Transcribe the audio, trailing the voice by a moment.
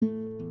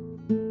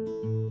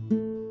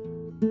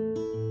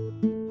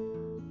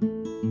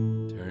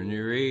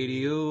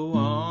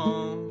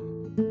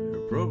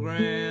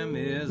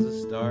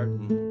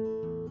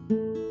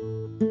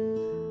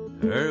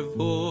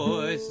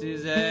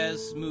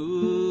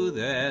smooth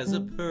as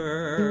a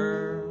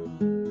pearl.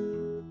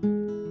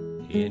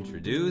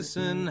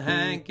 Introducing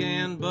Hank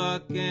and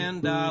Buck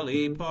and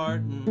Dolly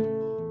Parton.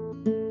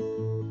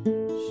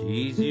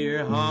 She's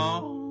your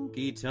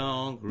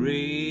honky-tonk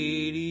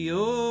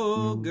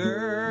radio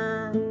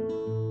girl.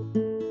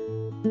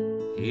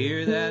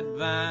 Hear that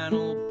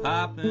vinyl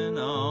popping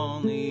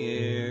on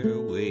the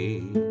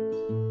airwaves,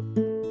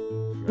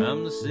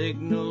 from the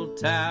signal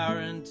tower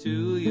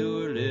into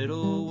your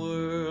little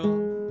world.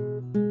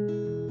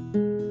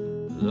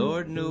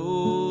 Lord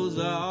knows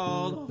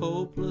all the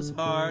hopeless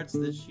hearts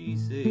that she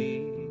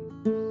saves.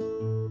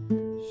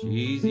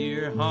 She's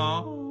your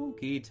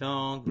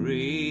honky-tonk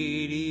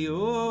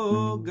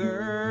radio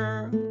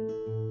girl.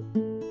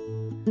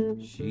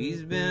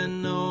 She's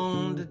been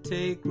known to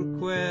take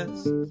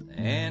requests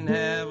and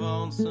have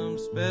on some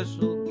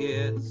special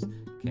guests.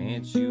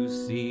 Can't you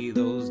see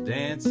those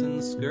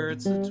dancing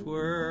skirts a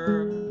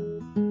twirl?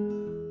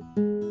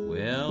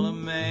 Well, a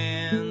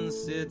man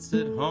sits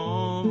at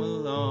home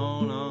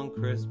alone on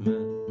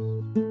Christmas.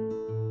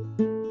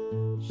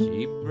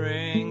 She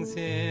brings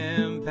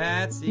him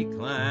Patsy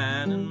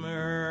Cline and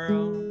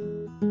Merle.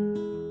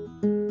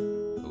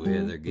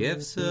 With her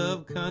gifts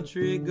of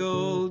country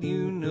gold,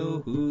 you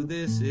know who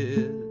this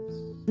is.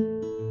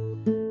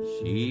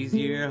 She's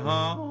your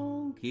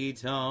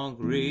honky-tonk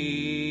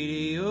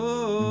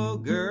radio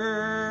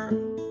girl.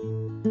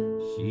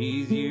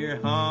 She's your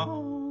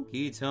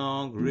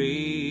honky-tonk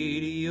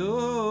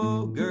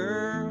radio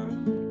girl.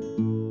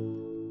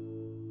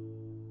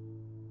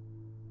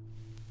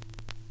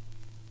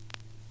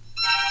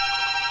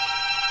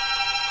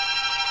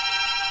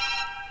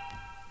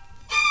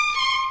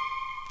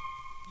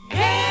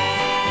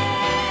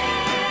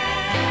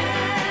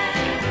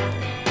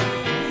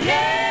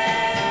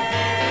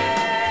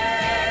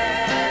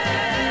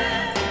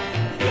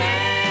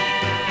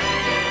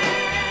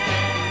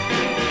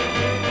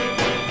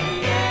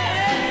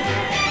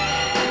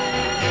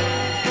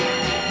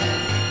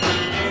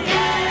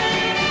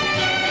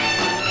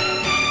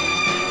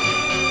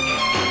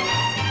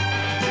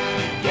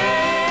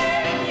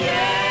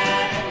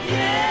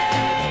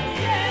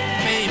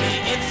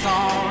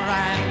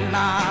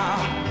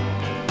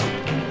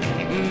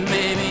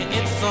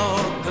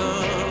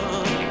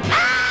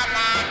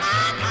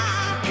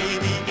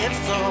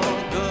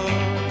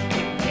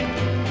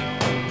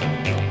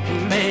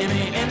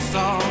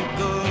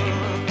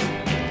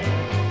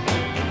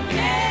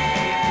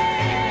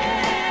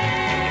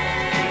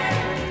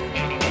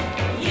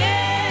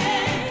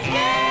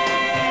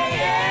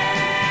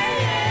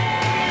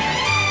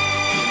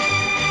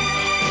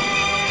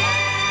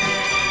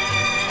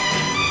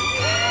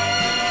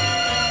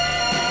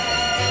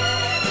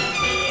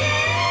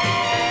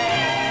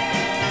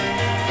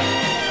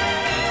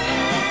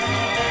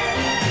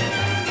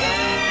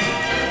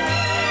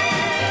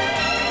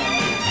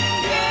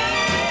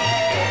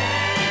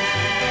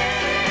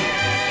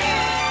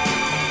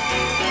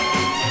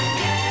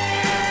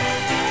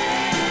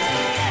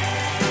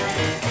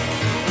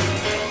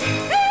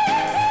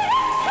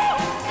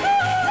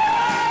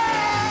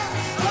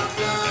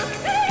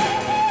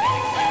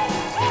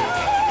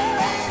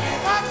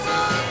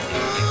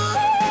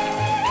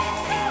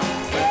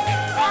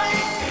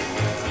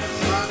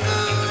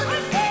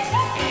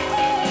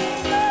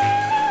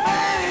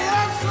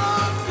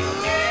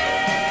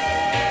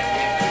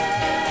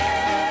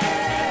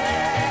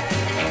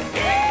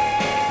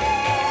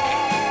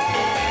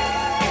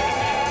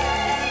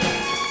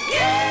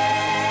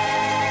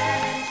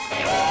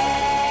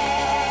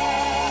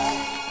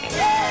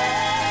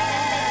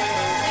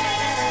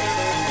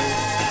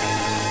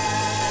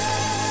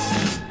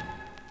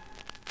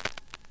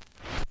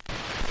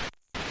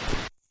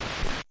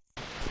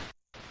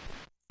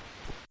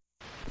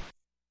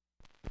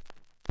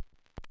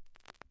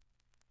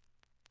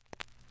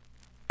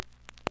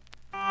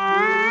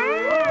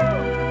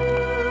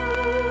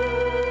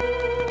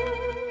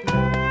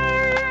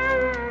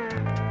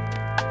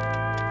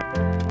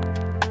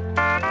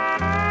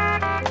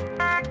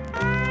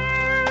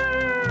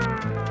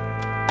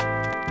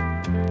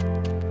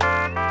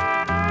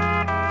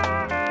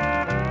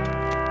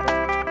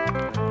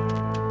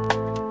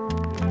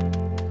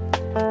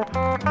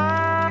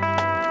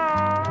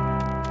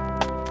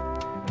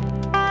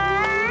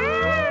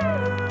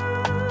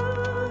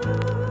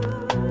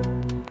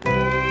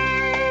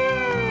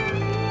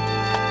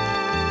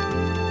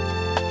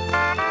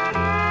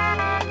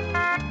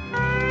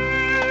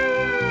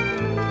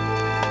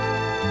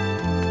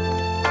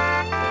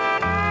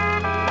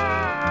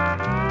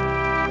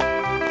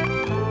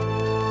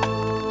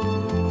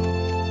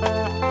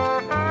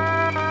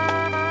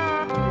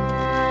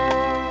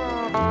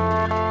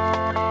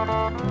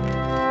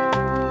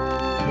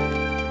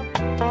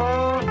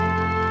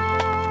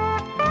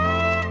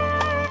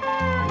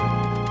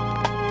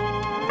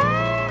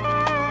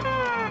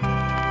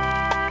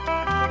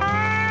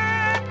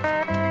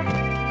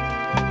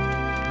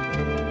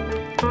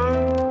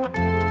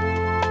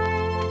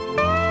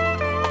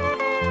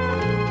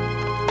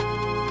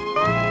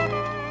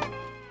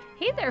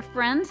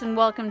 friends, and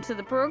welcome to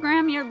the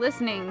program. You're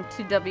listening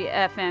to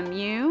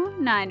WFMU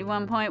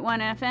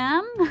 91.1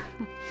 FM.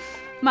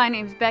 My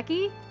name's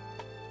Becky.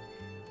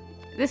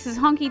 This is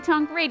Honky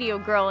Tonk Radio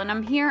Girl, and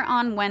I'm here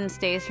on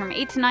Wednesdays from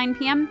 8 to 9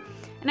 p.m.,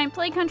 and I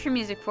play country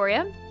music for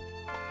you.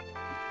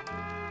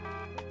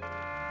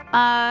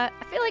 I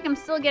feel like I'm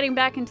still getting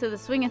back into the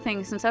swing of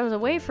things since I was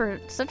away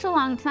for such a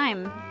long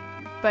time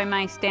by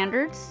my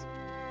standards.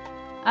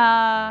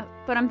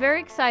 But I'm very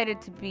excited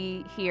to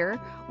be here.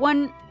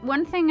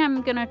 One thing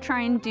I'm gonna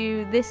try and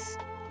do this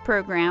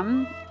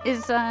program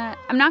is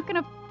I'm not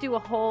gonna do a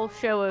whole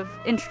show of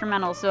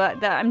instrumentals, so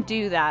I'm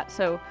due that.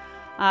 So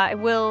I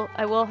will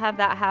have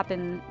that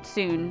happen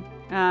soon.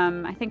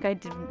 I think I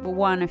did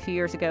one a few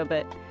years ago,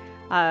 but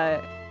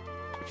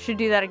should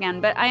do that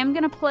again. But I am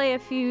gonna play a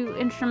few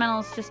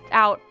instrumentals just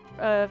out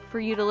for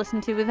you to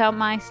listen to without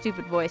my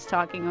stupid voice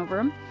talking over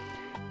them,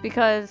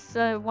 because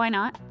why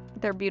not?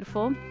 They're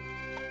beautiful.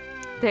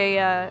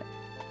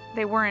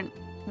 They weren't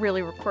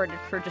really recorded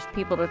for just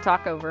people to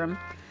talk over them.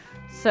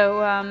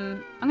 So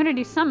I'm going to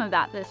do some of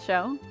that this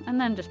show, and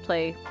then just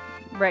play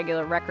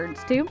regular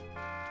records too.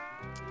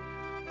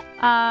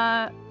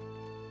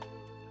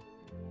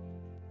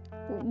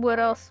 What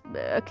else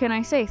can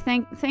I say?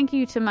 Thank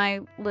you to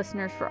my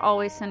listeners for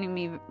always sending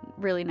me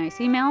really nice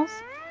emails.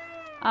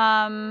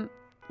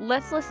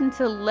 Let's listen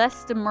to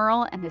Les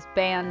DeMerle and his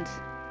band.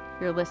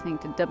 You're listening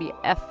to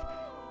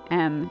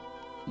WFMU.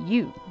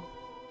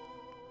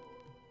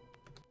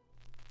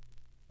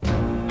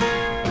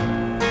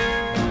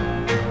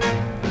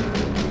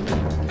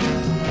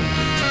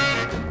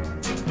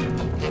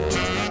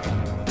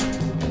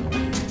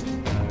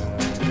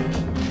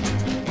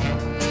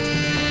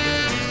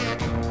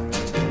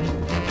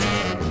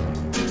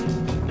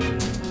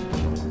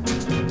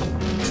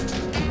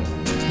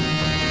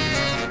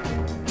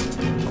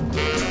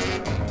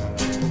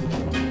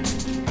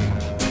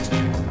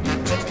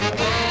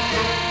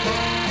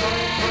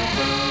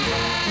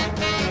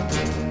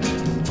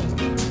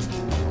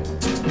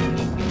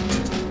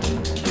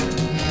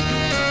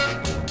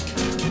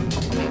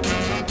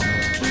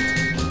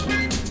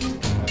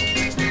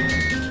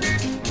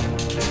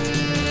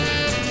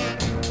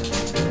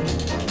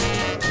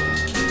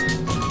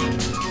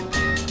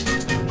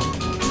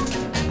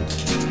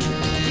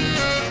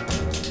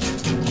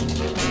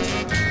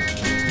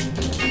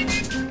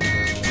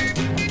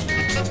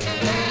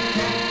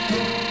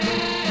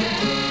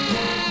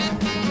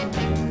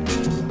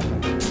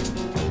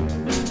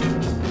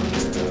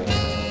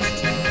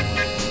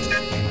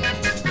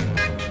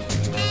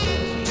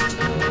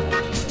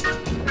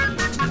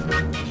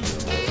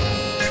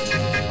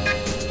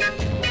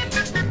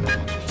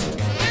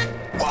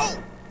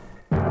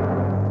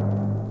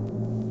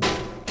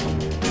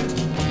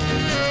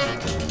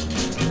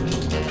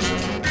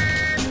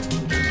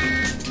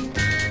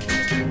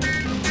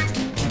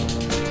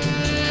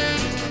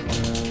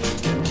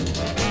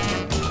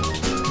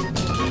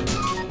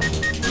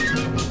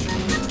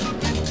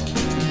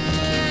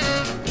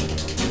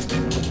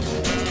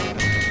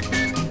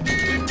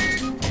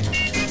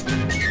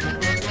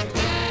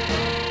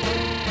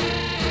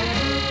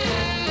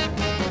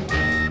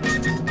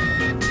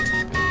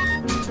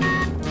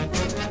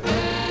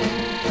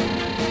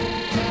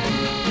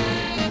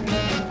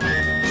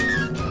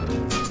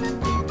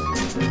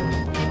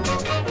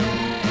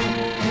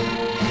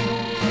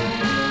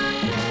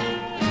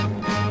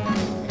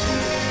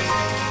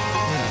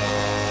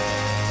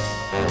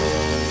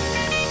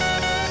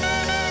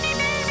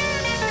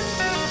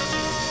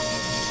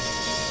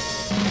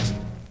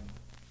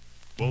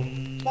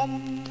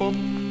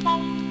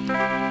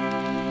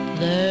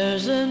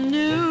 There's a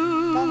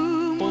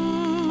new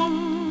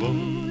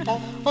moon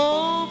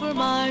over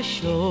my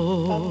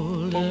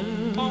shoulder,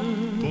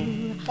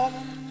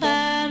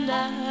 and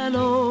an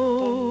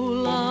old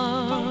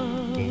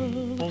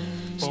love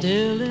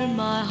still in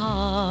my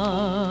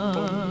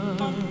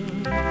heart.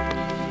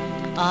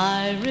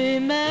 I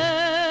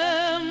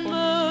remember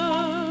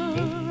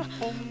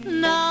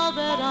now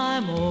that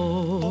I'm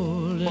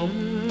older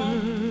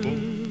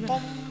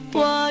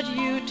what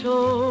you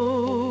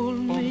told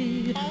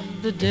me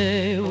the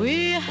day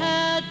we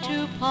had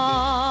to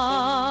part.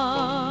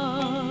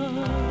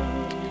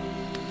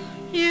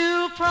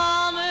 You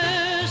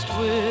promised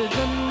with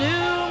the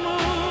new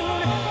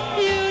moon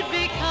you'd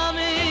be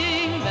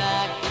coming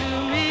back to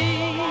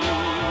me.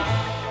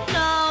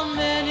 Now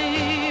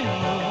many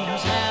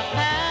moons have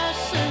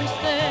passed since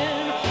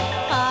then.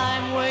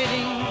 I'm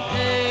waiting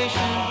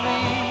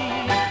patiently.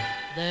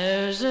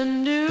 There's a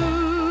new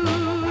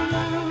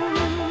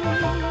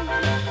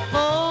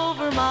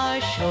over my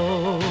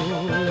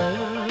shoulder,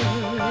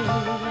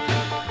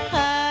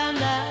 and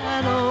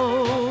an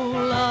old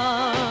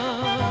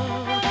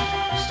love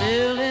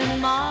still in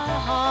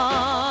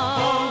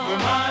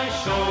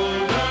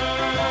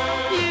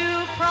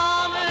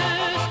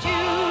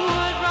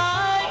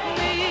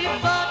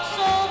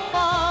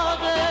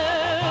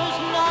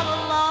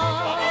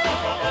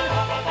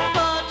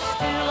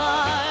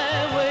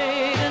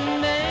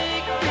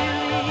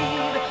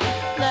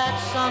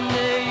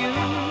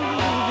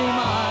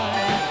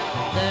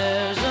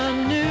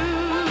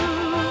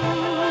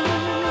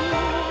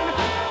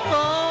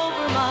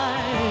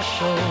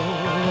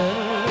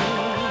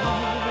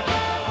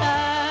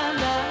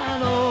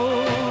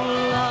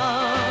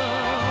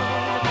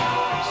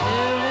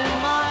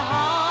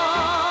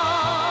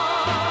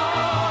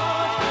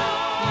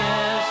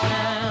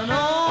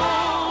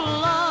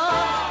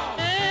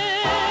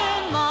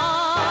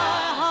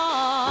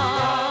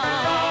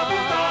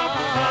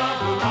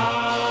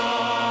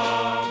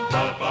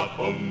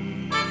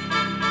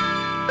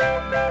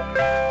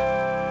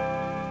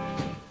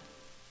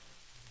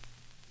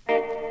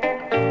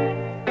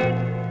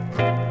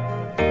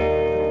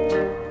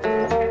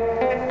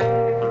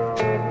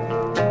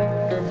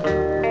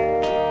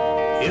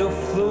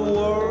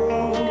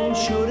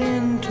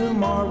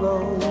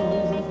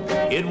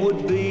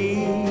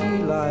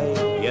me like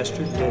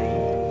yesterday.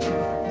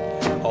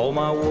 All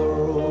my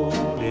world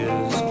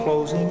is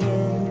closing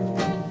in.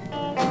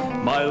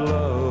 My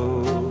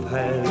love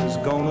has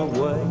gone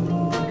away.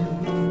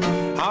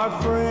 Our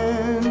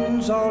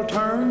friends all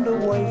turned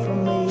away from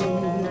me.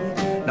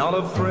 Not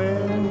a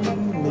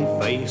friendly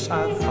face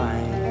I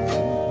find.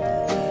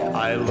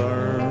 I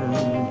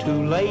learned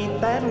too late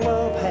that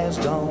love has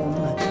gone,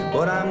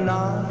 but I'm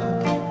not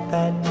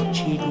that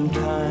cheating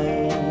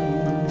kind.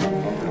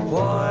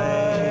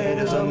 Why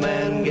does a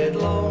man get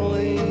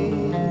lonely?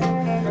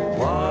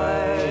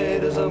 Why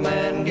does a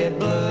man get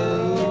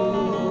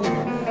blue?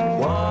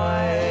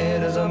 Why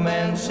does a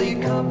man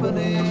seek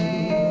company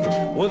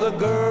with a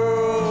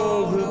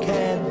girl who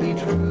can't be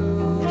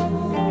true?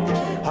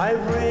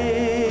 I've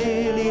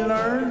really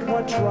learned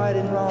what's right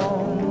and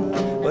wrong,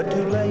 but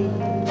too late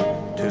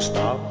to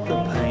stop the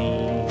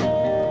pain.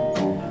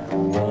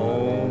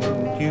 Won't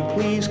you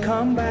please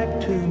come back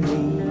to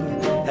me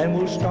and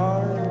we'll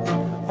start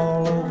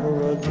all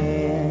over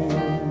again.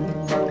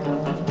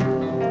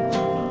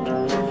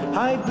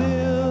 I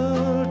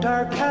built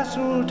our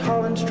castle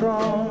tall and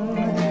strong,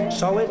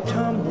 saw it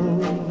tumble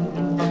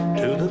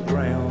to the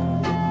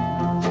ground.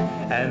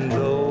 And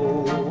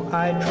though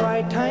I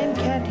tried, time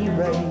can't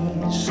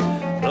erase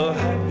the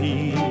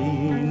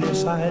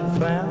happiness I had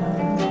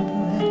found.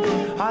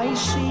 I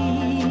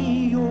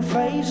see your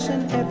face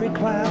in every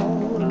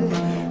cloud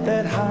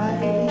that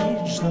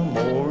hides the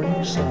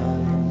morning sun.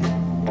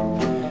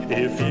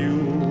 If you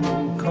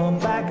come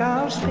back,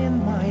 I'll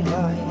spend my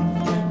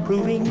life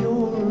proving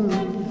you're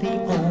the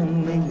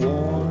only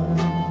one.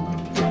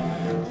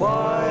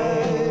 Why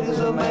does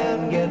a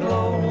man get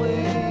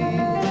lonely?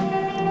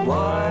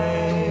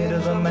 Why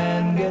does a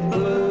man get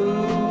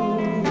blue?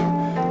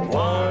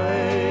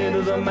 Why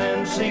does a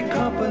man seek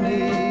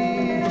company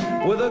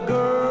with a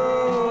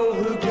girl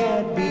who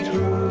can't be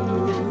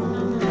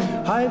true?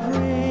 I've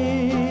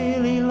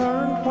really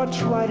learned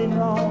what's right and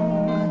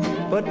wrong,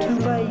 but too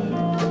late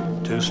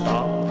to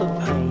stop the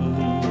pain.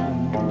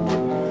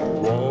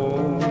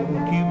 Won't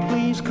you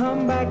please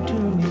come back to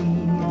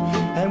me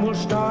and we'll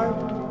start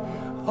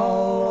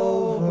all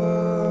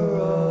over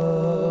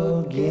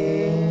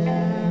again.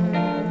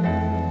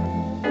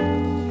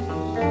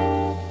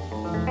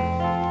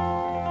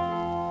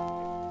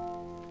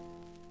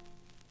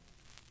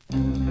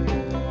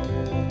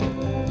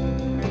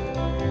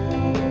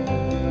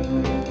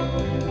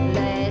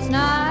 Last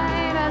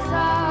night I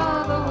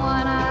saw the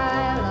one I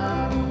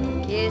love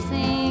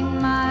kissing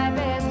my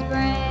best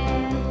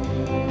friend,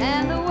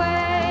 and the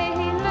way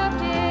he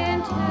looked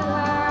into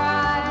her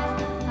eyes,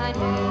 I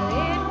knew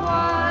it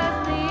was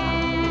the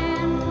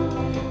end.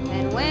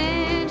 And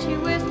when she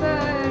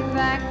whispered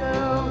back the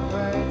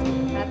words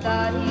I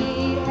thought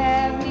he'd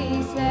have me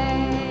say,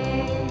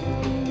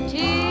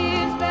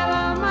 tears fell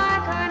on my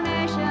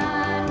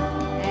carnation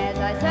as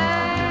I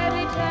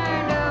sadly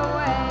turned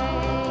away.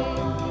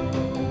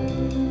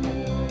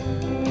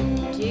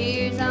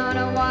 Tears on a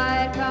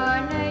white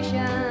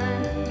carnation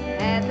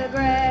at the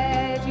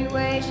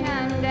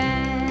graduation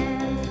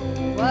dance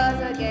was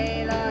a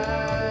gala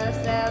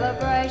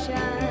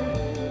celebration,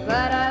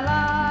 but I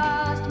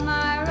lost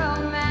my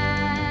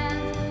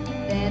romance.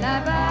 Then I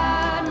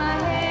bowed my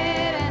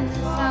head and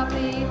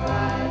softly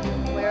cried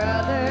where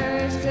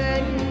others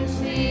couldn't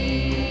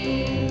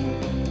see.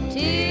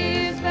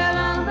 Tears fell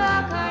on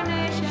the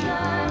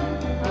carnation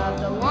of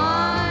the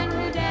one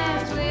who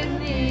danced with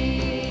me.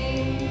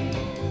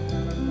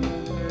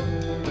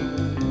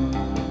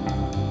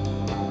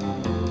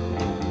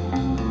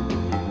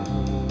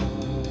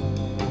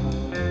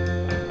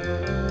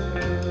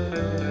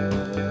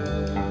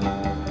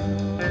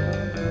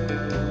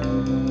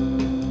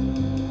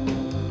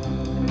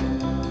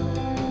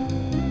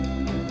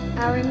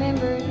 I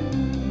remembered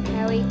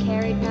how he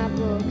carried my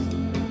books,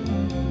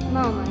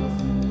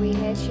 moments we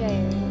had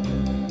shared,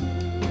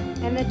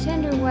 and the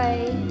tender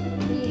way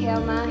he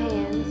held my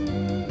hands.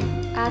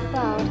 I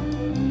thought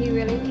he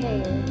really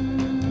cared.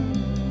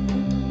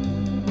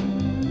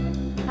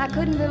 I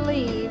couldn't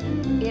believe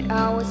it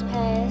all was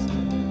past,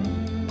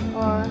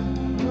 or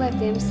let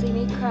them see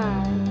me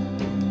cry.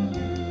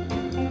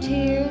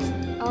 Tears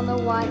on the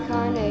white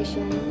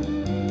carnation,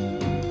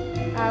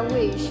 I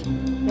wish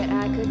that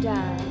I could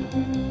die.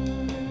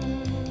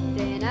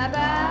 Then I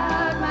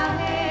bowed my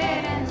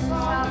head and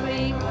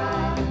softly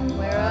cried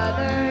where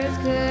others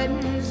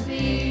couldn't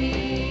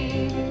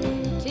see.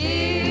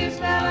 Tears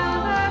fell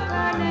on the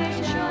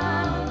carnation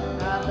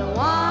of the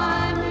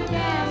one who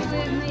danced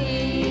with me.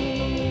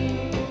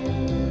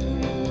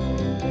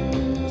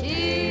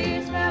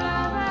 Tears fell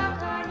on the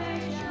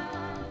carnation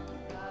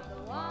of the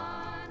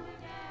one who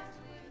danced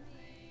with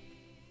me.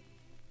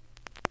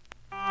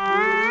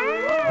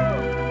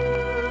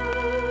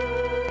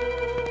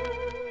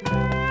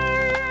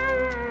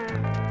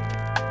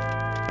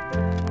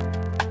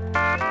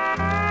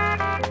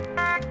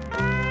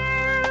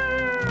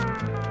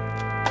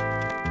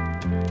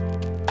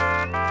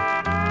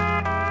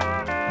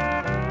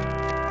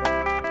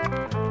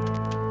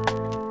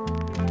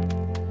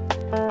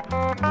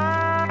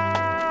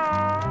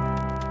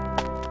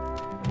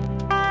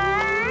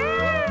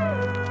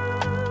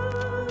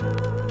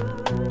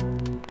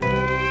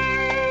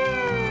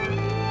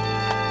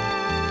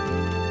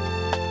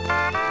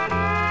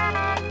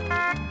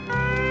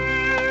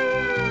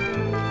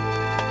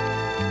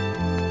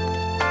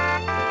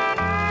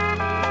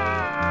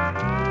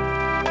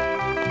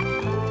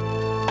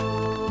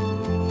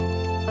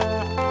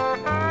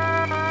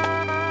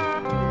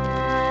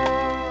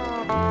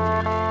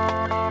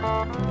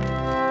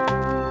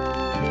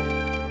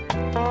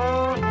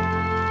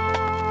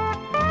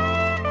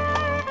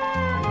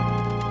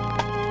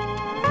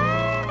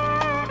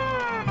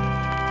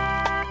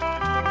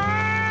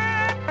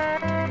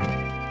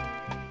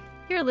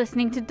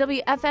 listening to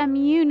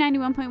WFMU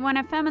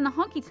 91.1 FM and the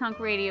Honky Tonk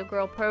Radio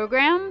Girl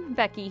program.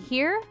 Becky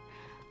here.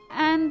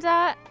 And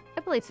I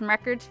played some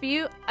records for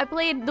you. I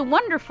played the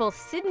wonderful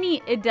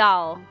Sydney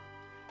Idal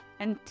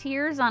and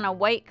Tears on a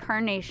White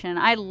Carnation.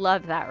 I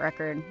love that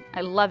record.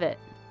 I love it.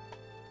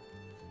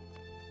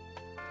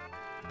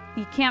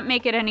 You can't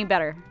make it any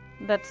better.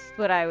 That's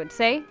what I would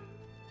say.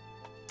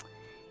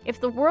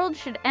 If the World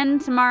Should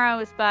End Tomorrow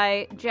is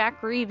by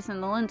Jack Reeves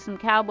and the Lonesome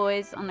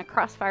Cowboys on the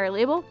Crossfire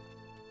label.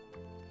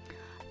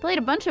 Played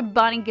a bunch of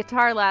Bonnie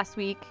guitar last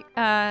week.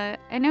 I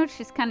know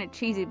she's kind of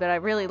cheesy, but I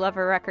really love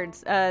her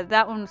records.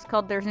 That one was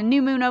called There's a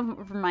New Moon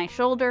Over My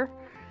Shoulder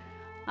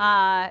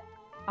on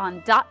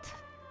Dot.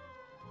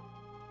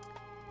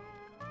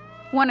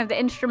 One of the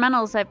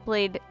instrumentals I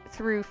played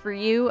through for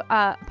you,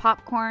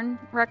 Popcorn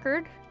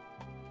record.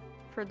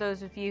 For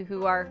those of you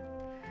who are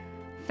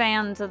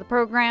fans of the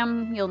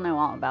program, you'll know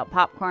all about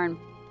Popcorn.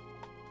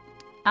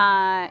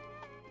 That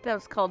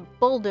was called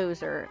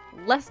Bulldozer,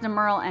 Les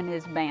DeMerle and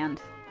his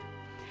band.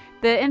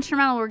 The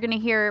instrumental we're going to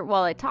hear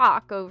while I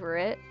talk over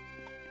it,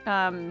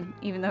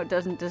 even though it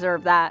doesn't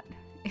deserve that,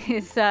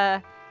 is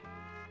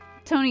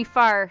Tony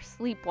Farr,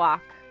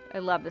 Sleepwalk. I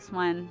love this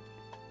one.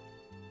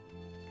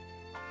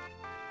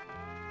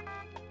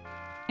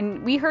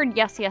 And we heard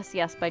Yes, Yes,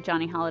 Yes by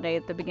Johnny Holiday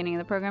at the beginning of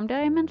the program. Did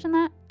I mention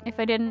that? If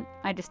I didn't,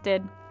 I just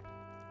did.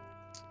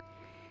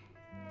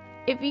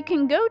 If you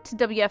can go to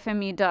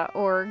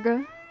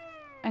WFMU.org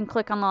and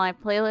click on the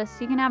live playlist,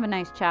 you can have a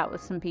nice chat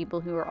with some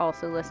people who are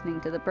also listening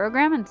to the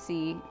program and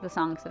see the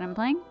songs that I'm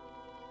playing.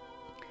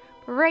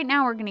 But right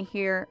now we're going to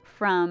hear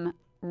from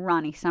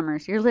Ronnie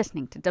Summers. You're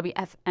listening to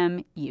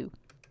WFMU.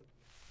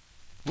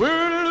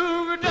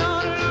 Well, look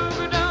down,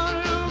 look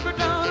down, look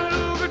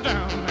down, look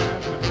down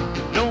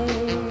that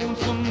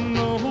lonesome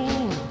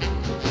road.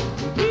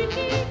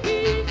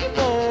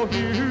 Before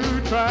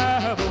you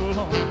travel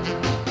on.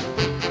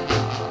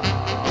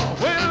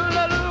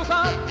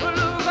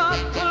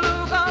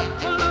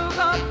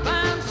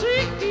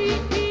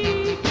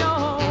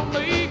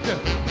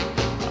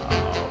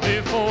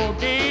 Before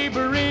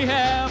Gabriel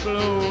Rehab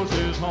blows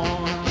his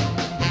horn.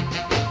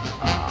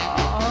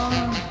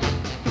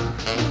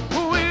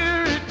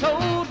 We're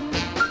toting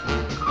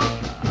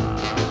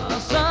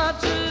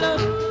such a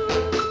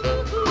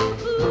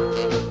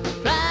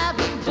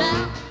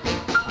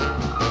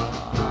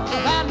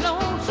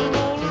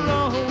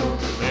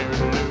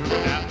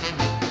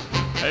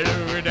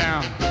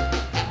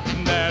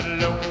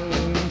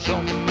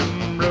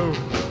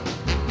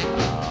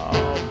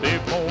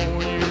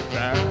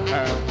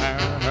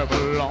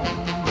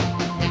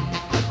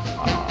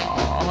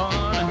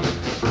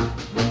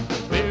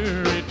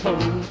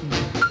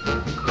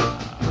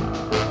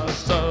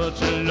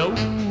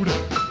load,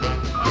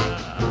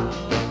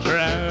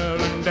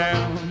 driving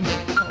down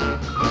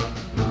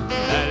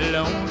that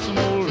lonesome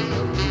old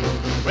road.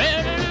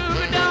 Well,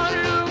 look down,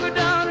 look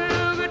down,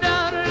 look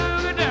down,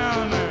 look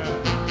down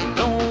that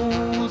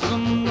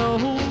lonesome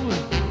road.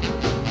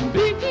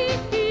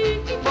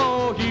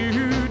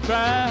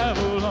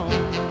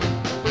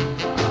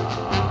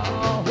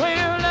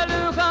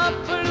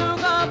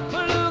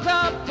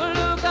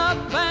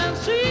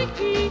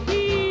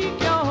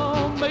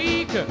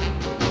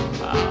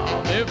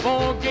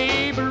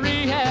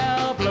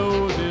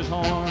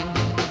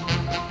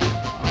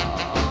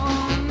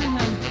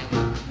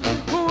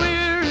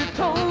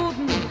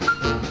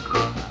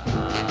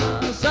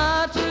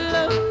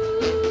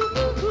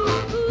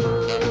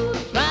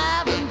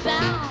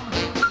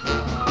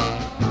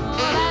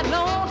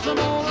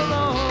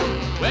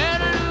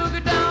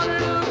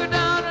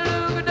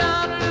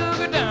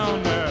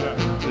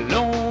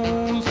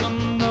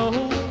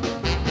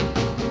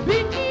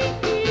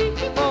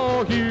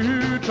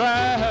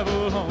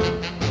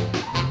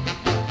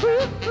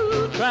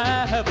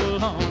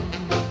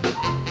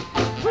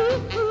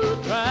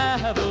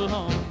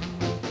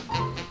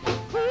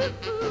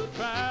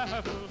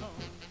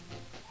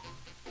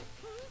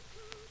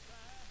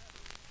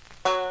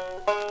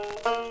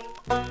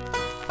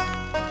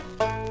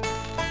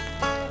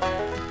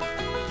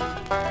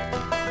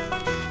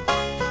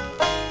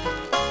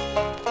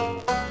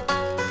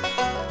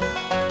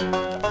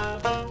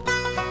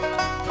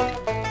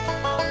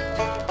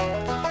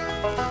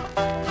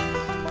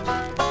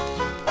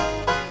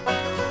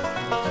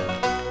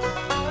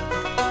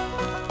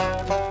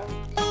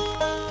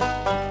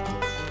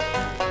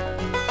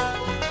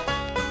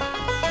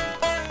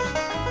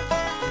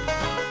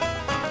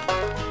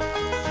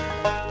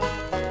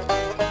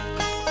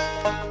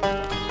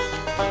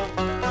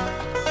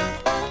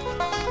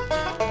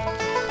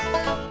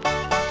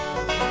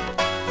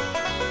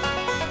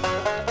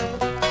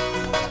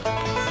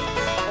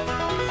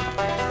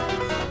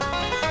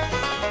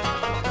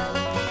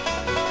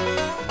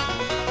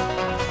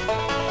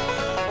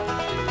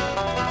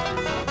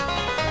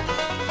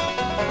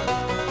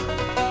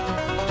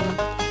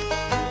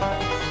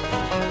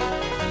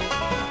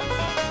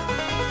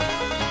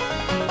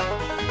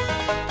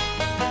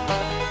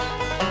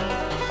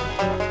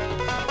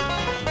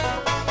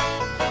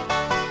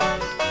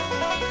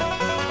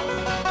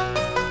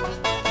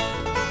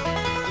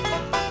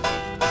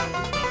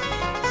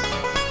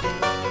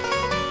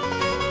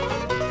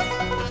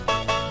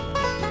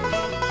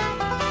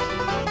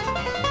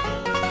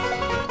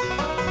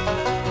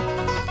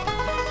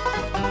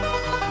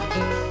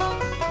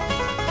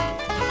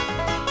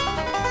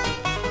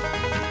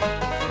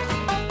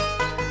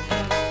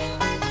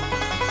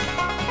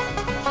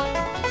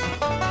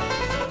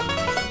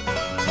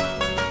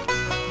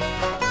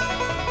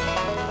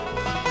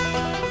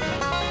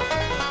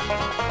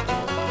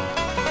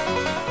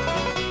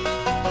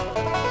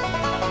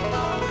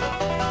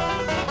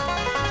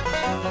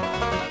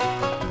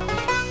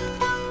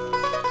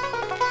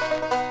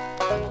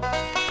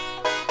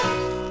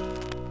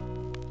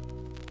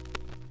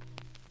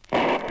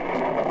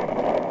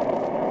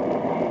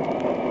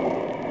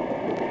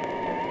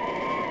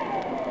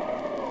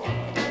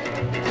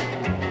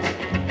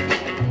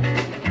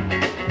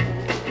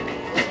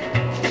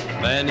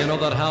 And you know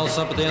that house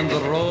up at the end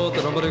of the road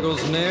that nobody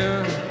goes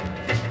near?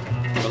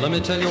 Well, let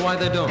me tell you why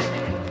they don't.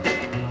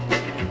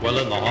 Well,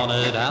 in the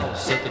haunted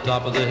house at the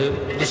top of the hill,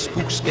 the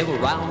spooks give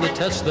around to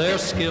test their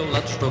skill.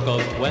 At stroke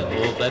of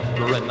 12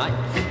 every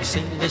night, the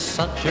scene is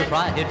such a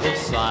frightful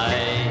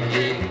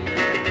sight.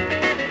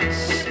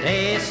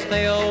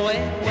 Stay away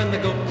when the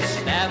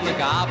ghosts and the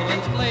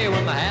goblins play,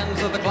 when the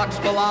hands of the clock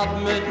spell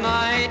out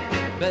midnight.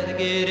 Better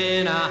get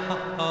in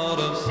out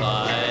of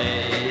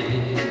sight.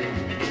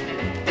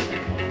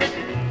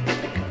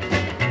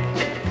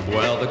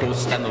 Well, the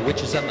ghosts and the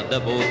witches and the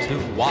devil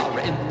too are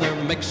in there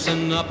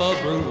mixing up a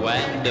brew.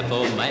 And if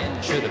a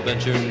man should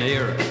venture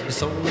near, his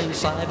soul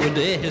inside would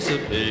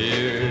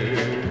disappear.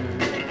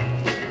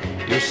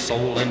 Your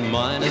soul and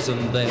mine is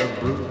in their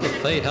brew, the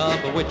fate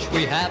of which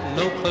we have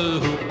no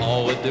clue.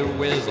 All we do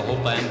is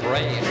hope and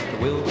pray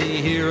we'll be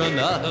here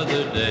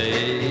another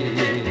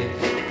day.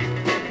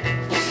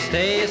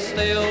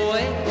 Stay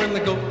away when the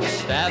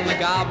ghosts and the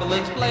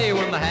goblins play,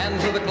 when the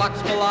hands of the clock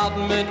spell out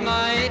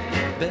midnight.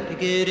 Better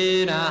get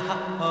in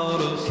out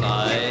of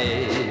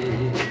sight.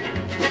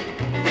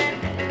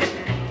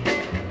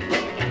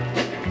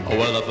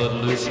 Well, a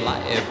footloose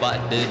life I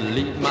did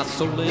lead. My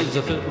soul is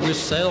filled with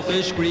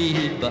selfish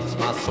greed. Thus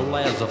my soul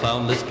has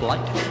found this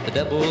plight. The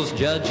devil's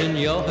judging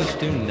yours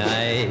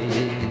tonight.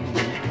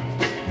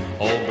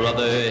 Oh,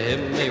 brother, hear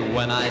me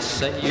when I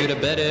say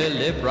you'd better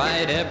live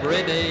right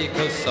every day,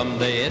 'cause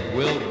someday it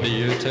will be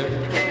your turn,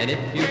 and if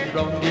you're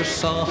wrong, your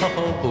soul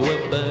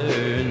will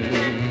burn.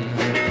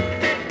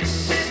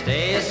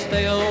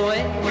 Stay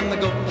away when the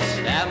ghosts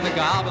and the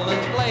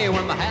goblins play,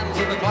 when the hands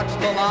of the clock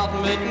spell out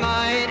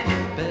midnight.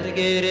 Better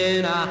get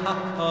in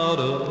out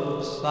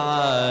of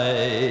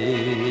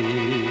sight.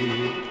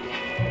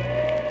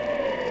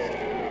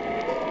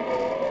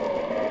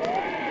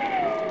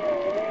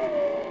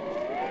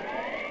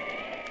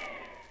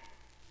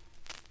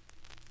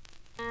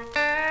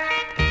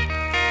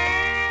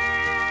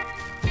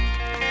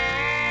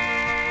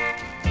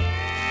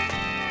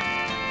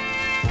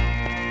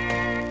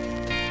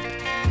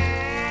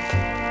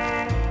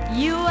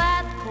 You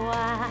ask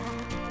why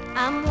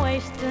I'm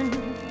wasting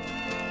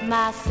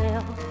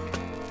myself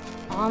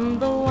on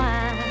the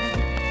wine,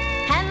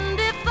 and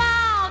if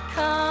I'll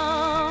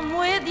come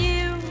with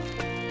you,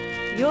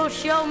 you'll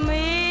show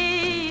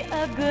me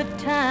a good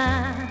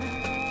time.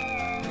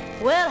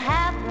 Well,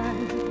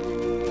 haven't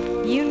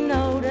you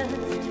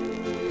noticed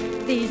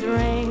these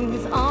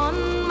rings on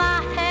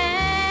my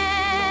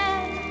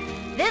hand?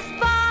 This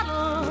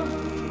bottle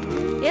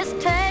is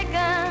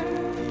taking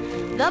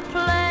the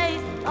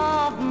place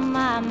of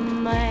my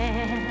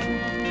man.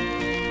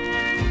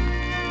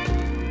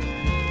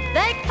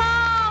 They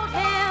called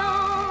him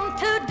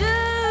to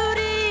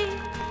duty,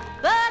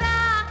 but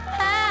I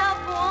have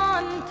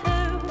one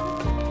too.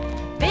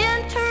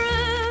 Being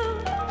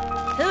true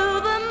to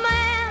the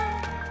man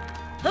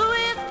who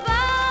is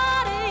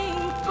fighting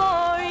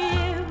for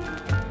you.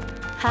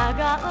 I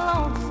got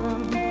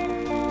lonesome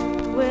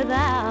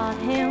without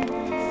him,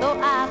 so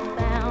I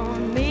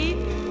found me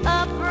a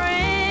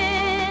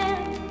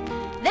friend.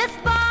 This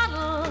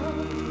bottle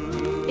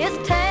is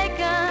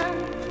taking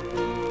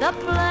the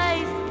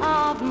place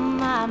of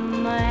my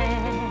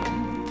man.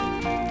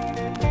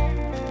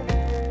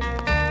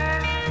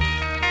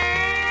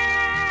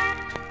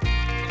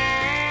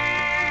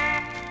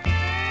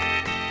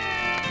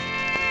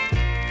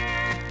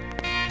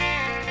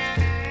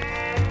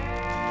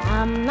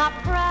 I'm not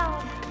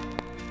proud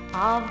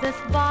of this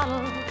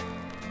bottle,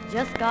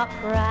 just got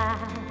pride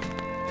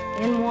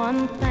in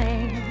one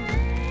thing.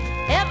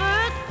 Ever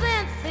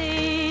since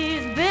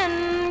he's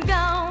been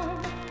gone,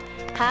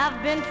 I've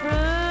been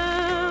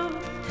true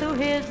to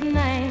his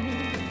name.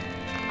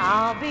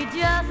 I'll be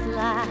just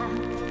like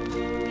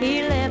he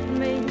left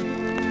me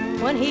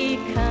when he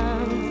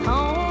comes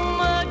home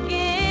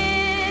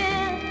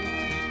again.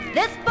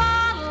 This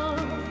bottle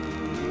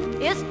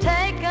is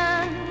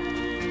taking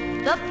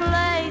the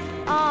place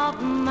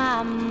of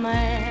my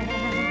man.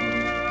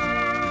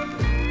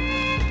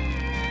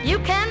 You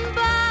can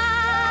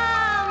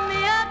buy me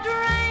a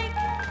drink,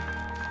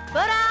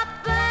 but I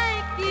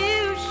think you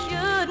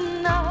should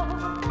know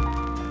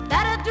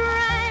that a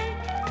drink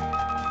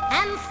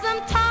and some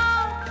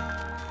talk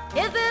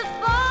is as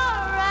far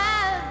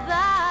as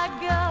I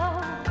go.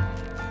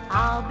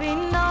 I'll be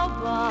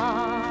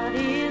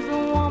nobody's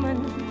woman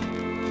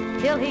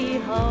till he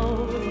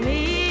holds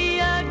me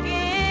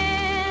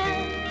again.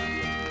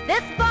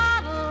 This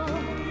bottle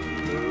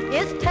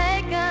is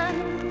taking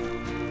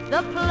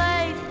the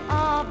place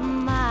of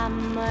my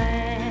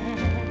man.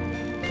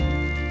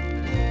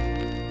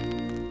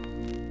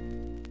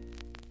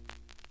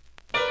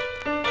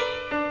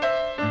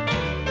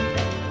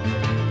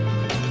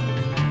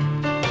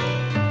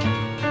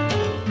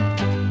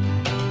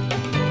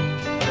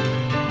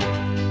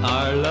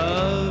 Our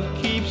love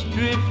keeps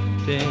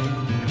drifting,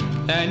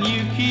 and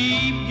you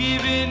keep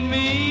giving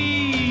me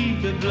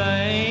the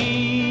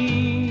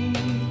blame.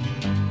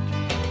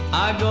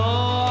 I go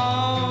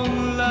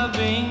on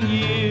loving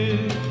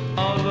you,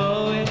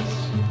 although it's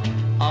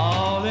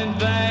all in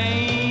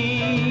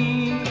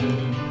vain.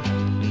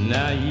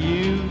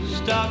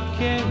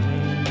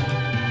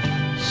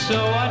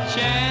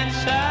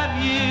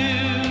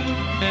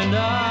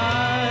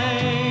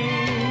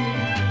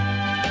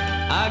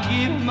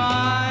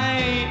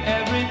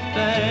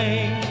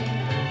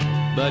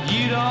 but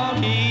you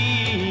don't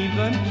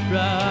even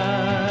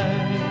try.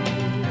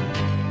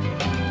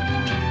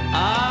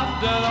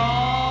 I've done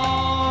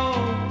all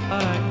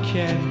I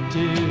can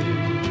do,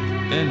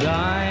 and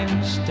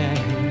I'm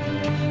standing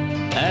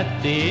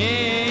at the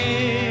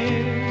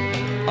end.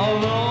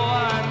 Although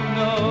I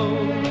know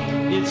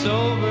it's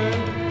over,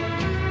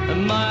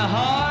 my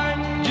heart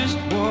just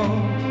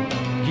won't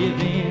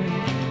give in.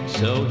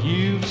 So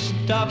you've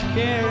stopped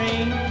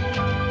caring.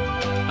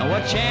 And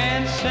what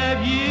chance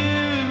have you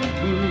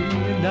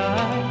and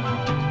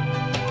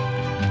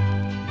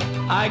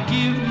I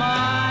give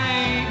my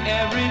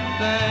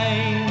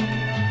everything,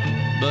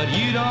 but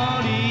you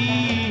don't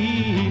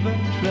even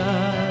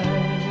try.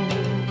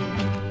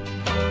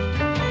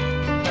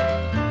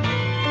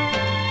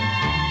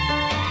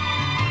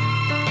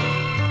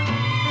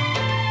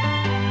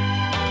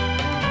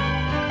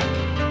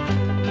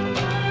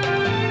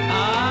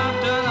 I've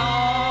done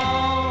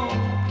all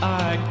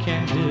I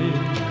can do,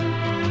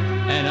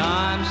 and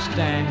I'm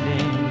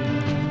standing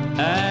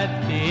at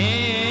the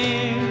end.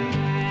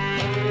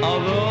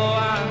 Although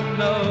I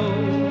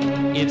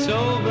know it's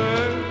over,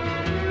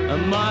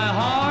 my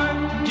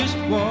heart just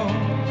won't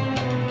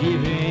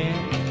give in.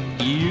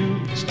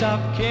 You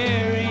stop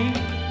caring,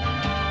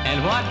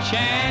 and what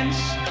chance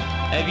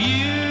have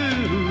you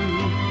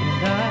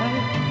and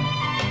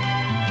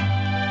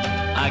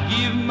I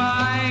give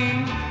my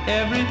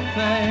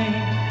everything,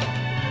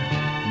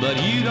 but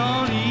you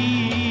don't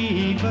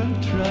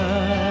even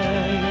try.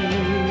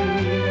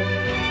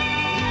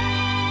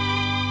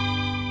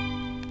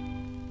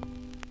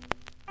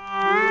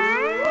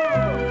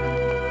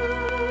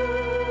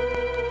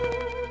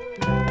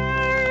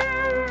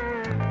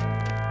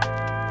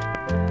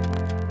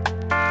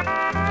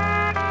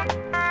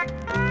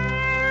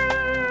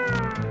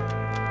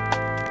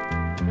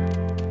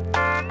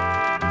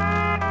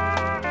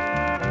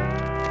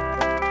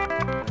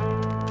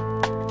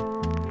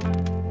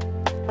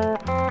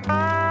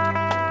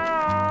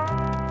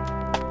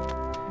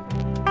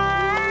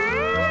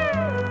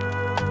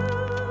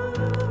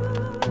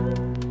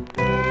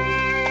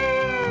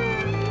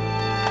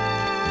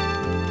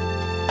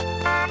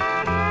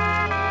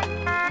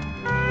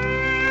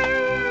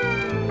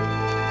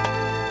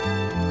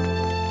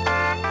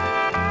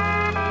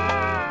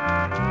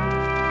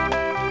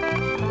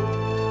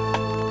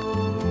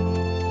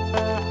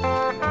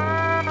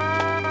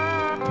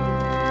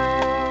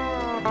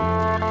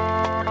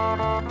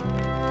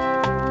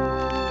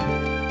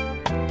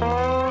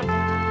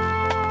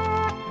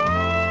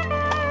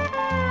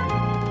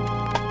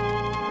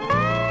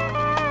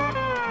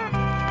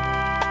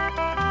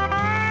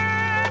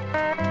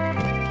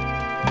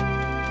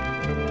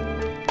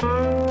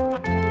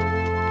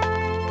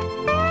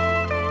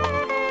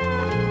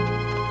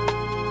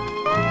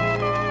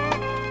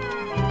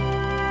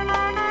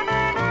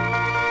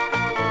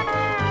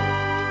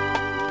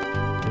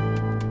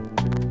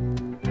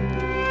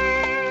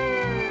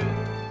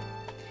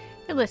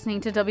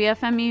 Listening to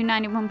WFMU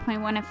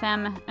 91.1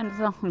 FM and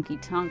the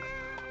Honky Tonk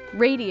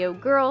Radio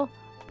Girl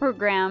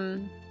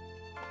program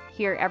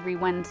here every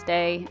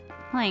Wednesday,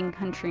 playing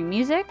country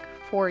music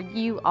for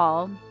you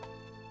all.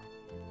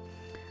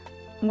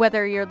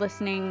 Whether you're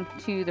listening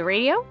to the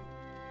radio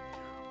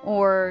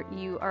or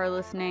you are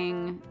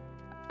listening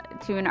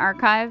to an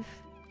archive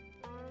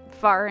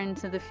far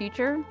into the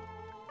future.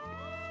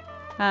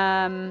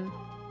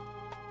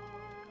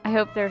 I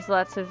hope there's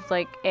lots of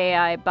like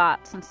AI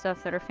bots and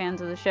stuff that are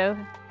fans of the show.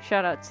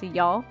 Shout out to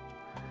y'all.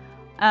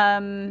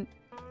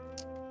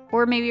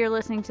 Or maybe you're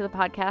listening to the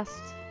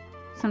podcast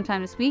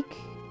sometime this week.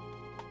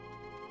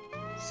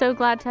 So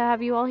glad to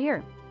have you all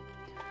here.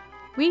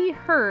 We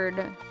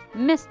heard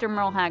Mr.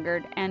 Merle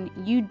Haggard and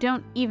You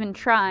Don't Even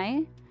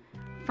Try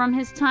from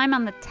his time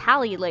on the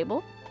Tally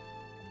label.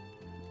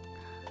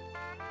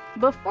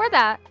 Before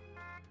that,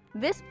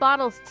 This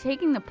Bottle's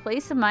Taking the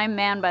Place of My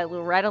Man by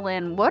Loretta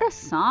Lynn. What a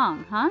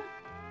song, huh?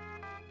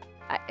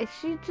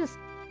 She just...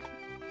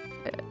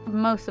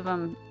 most of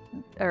them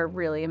are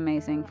really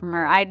amazing from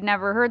her. I'd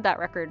never heard that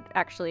record,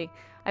 actually.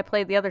 I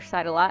played the other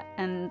side a lot,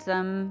 and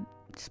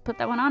just put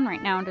that one on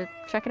right now to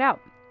check it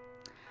out.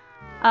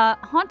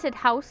 Haunted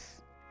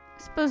House.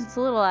 I suppose it's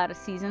a little out of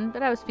season,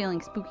 but I was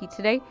feeling spooky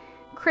today.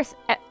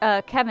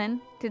 Kevin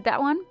did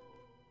that one.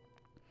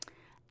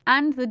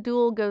 And The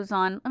Duel Goes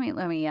On.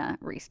 Let me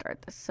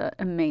restart this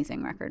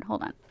amazing record.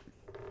 Hold on.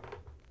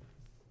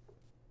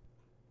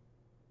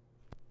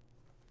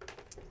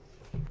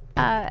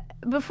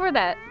 Before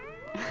that,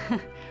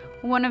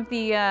 one of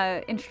the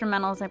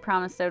instrumentals I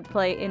promised I would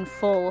play in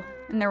full,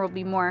 and there will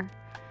be more.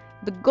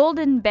 The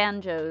Golden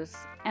Banjos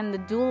and The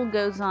Duel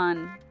Goes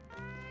On.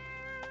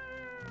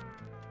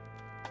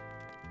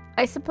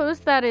 I suppose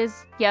that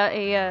is,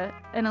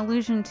 an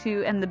allusion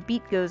to And the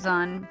Beat Goes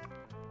On,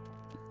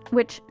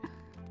 which...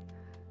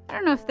 I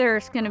don't know if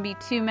there's going to be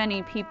too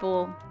many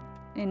people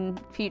in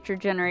future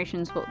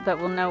generations that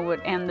will know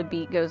what And the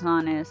Beat Goes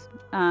On is.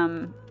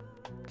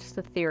 Just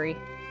a theory.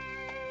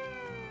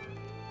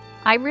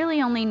 I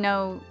really only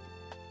know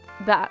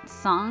that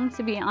song,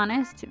 to be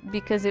honest,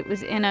 because it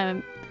was in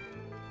a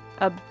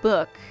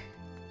book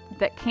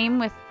that came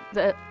with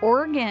the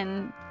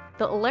organ,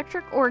 the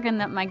electric organ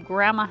that my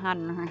grandma had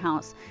in her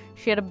house.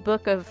 She had a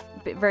book of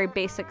very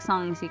basic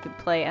songs you could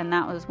play, and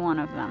that was one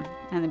of them.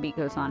 And the beat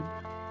goes on.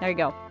 There you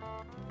go.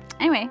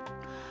 Anyway,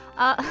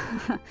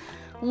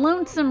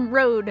 Lonesome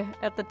Road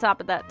at the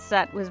top of that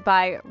set was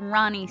by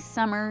Ronnie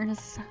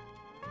Summers.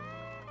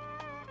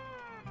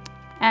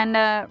 And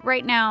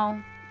right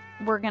now,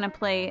 we're going to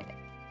play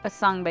a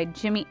song by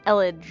Jimmy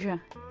Elledge.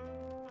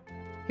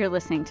 You're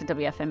listening to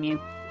WFMU.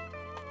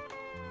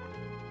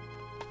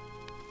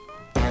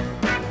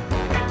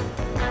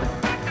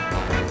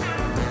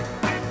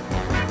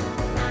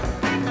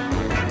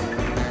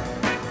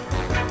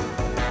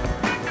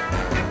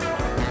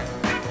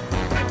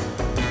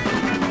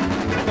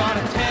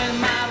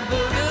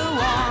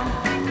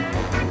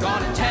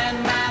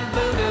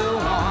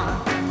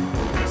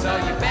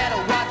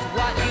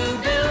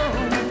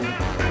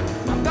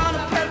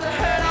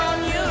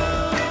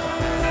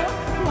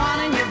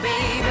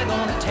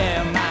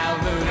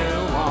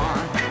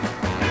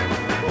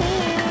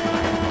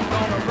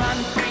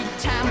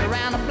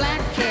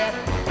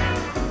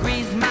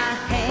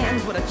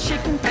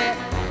 Chicken fat,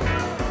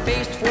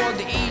 face toward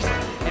the east,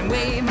 and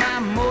wave my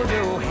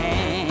mojo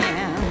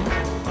hand.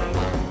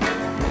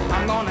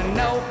 I'm gonna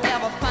know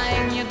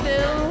everything you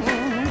do.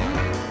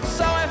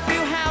 So if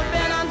you have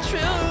been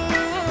untrue,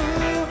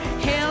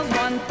 here's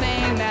one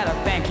thing that I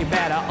think you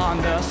better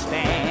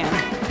understand.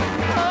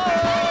 Oh,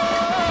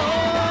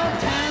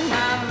 turn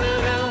my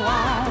voodoo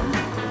on.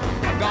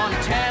 I'm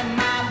gonna turn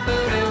my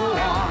voodoo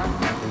on.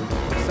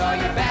 So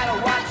you better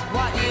watch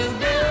what you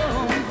do.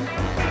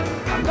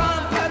 I'm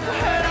gonna put the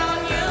hurt on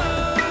you.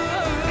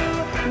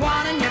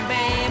 Wanting you,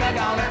 baby,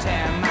 gonna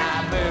turn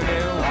my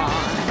voodoo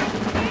on.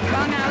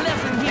 Well, now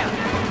listen here.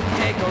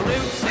 Take a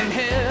roots and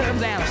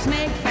herbs and a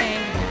snake thing.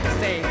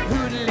 Say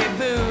hoodly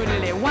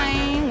boodly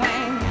wang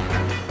wang.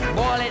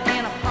 Boil it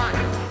in a pot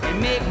and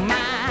make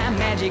my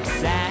magic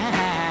sign.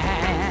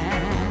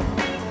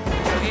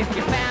 So if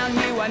you found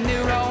you a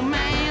new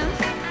romance,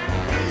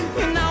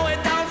 you know it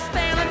don't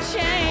stand a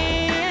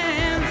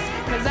chance.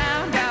 'Cause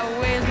I've got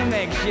ways to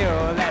make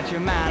sure that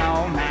you're mine,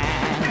 oh man.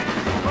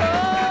 Oh,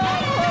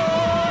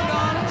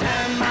 gonna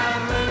turn my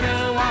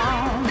voodoo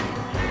on.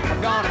 I'm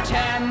gonna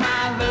turn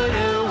my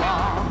voodoo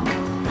on.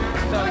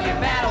 So you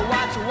better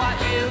watch what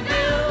you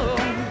do.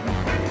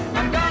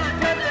 I'm gonna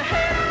put the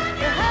head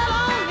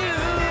on you.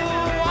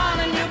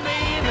 Wanting you,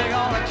 baby,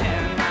 gonna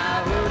turn my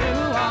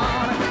voodoo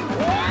on.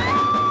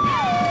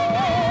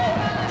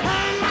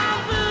 Turn my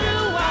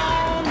voodoo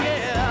on,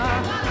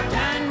 yeah.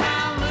 Turn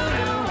my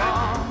voodoo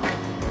on.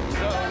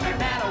 So you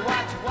better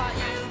watch what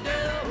you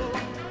do.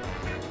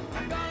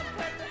 I'm gonna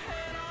put the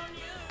head on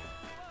you.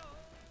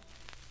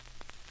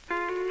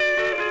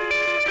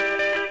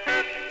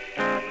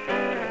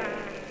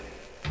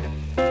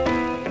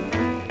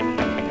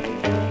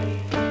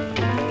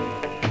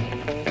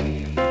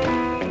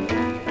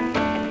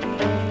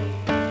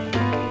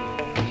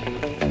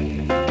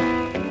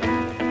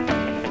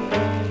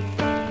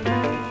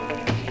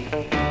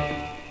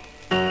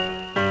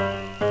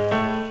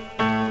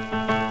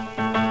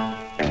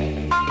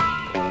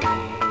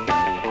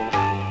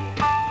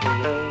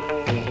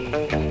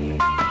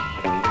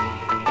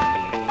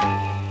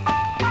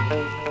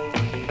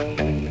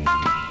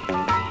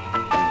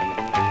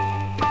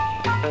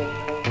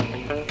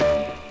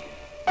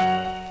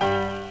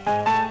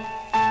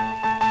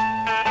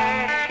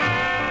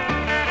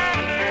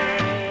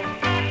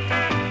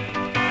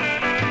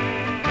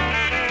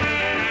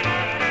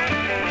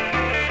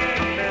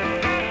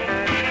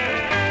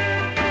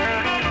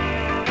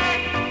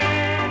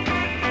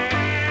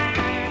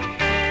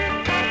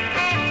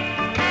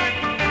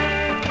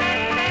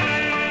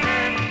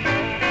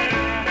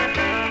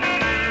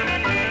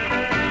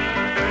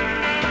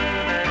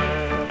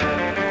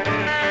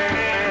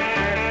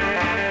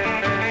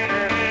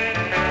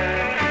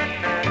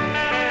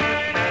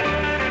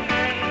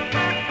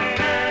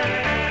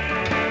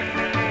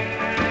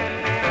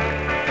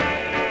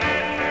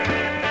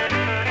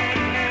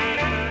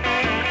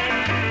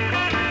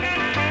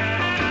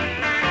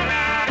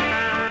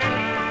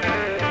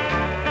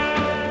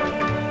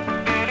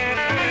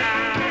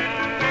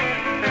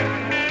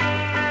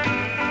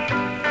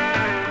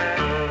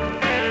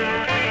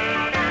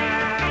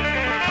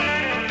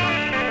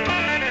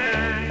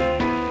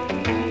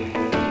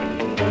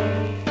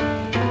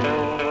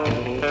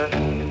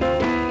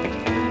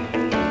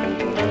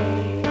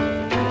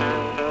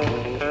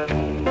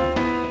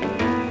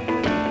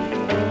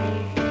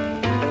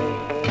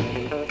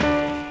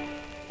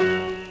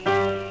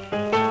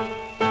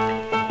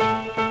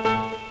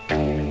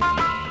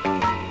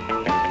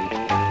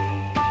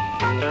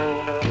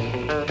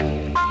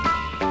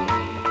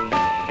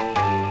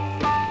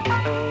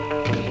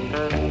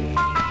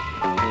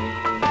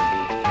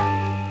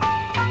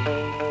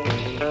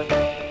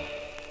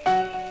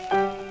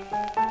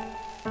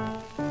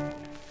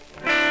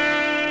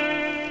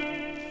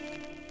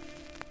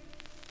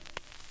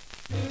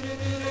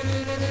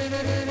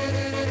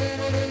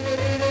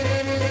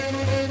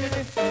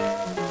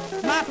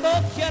 My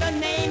folks should have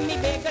named me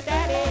Big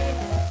Daddy.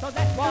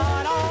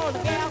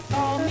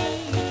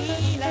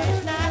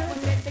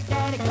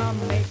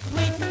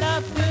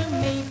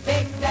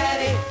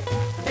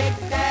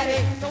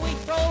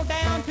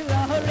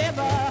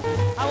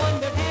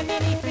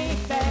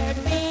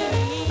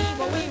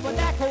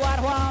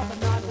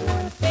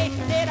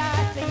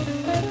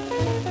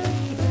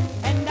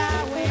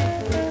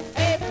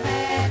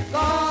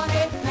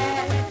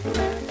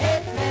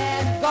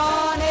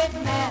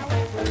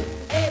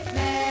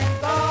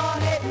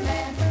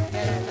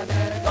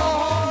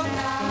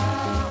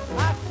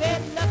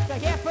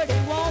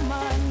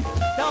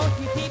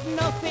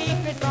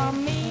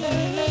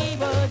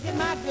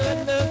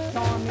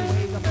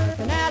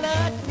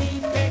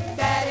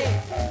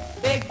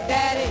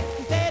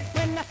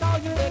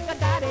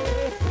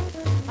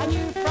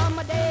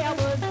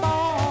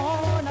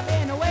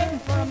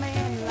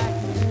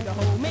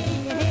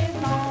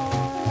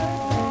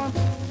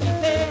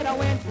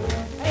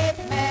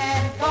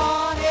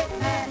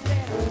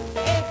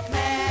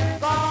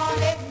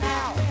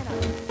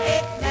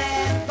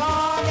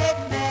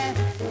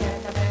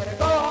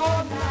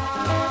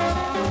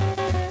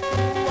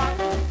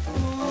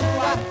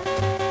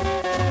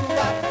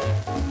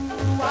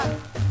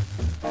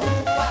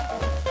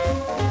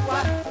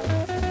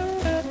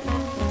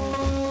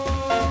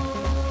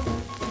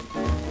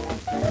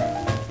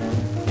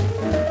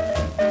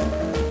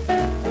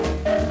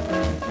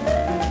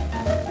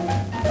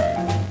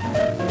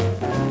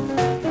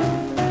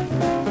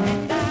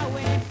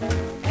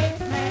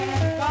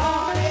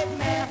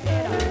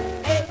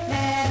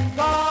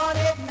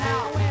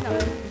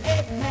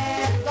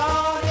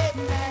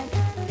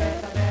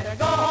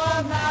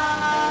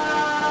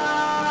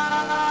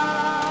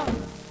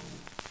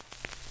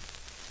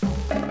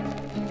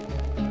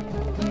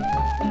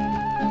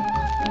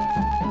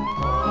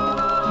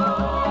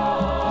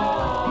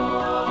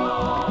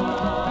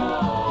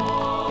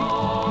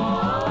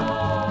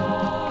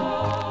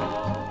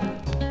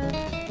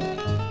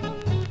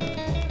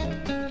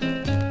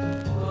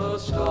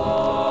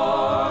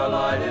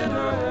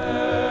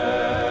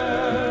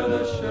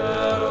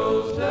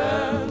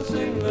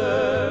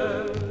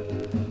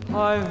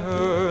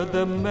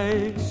 them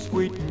make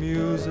sweet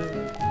music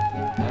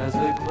as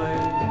they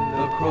played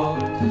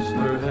across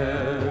her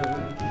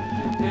hair.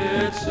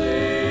 It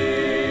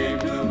seemed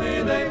to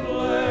me they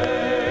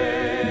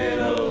played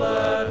a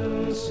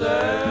Latin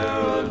serenade.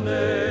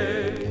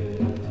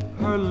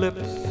 Her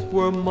lips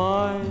were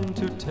mine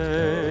to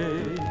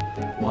take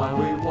while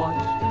we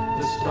watched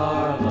the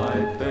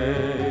starlight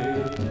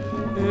fade.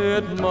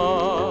 It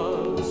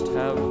must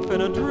have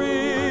been a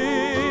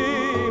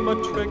dream, a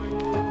trick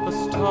the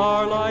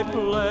starlight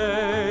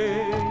played.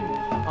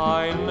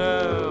 I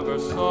never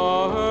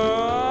saw her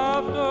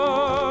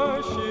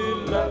after she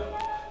left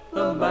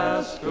the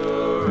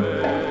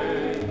masquerade.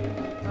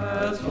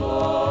 As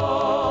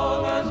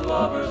long as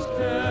lovers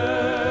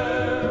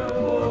care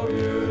for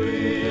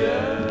beauty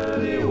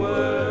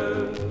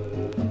anywhere,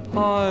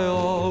 I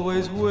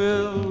always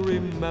will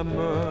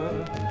remember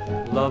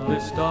lovely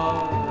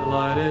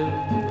starlight in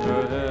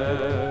her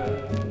hair.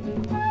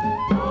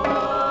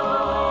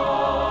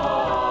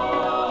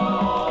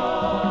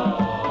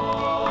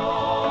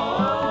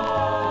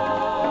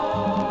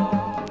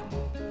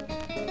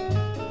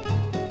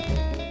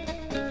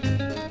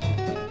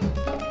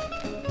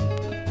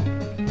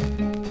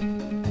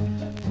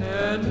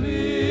 En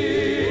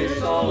mi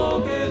solo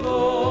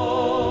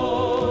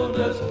quedó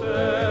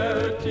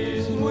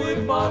despertis muy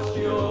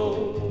pasión,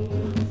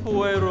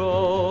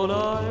 fueron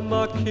a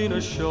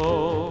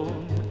maquinación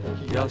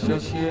y hacia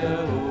el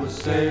cielo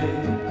se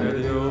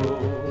perdió.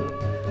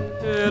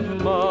 It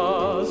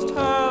must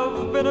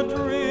have been a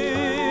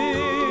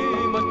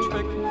dream, a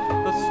trick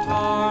the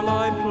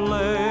starlight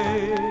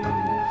played.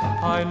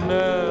 I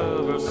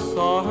never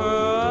saw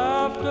her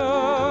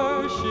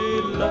after she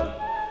left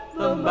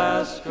the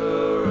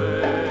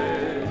masquerade.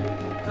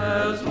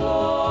 As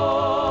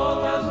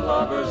long as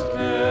lovers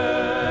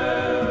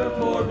care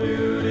for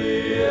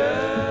beauty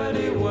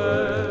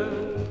anywhere,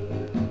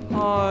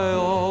 I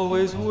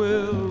always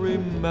will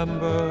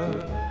remember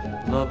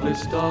lovely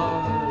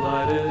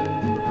starlight in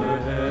her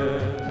hair,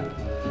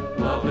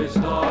 lovely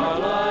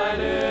starlight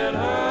in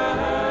her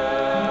hair.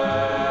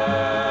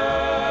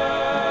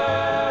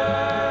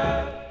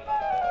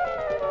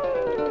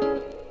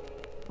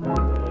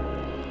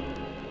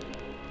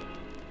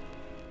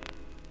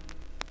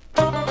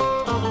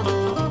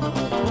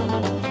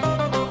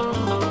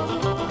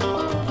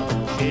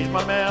 She's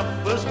my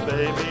Memphis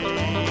baby,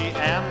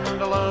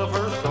 and I love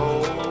her so.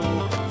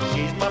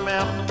 She's my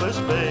Memphis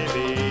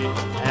baby,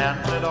 and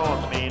I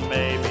don't mean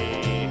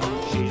maybe.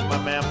 She's my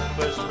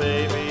Memphis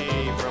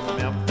baby from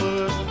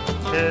Memphis,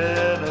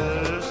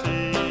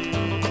 Tennessee.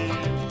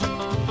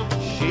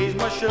 She's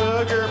my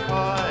sugar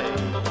pie,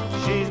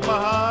 she's my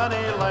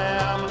honey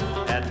lamb,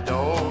 and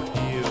don't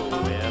you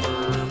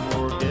ever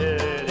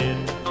forget it,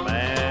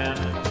 man.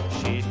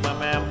 She's my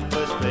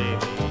Memphis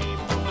baby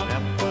from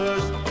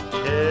Memphis,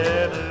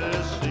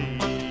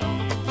 Tennessee.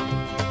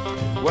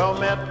 Well,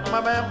 met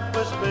my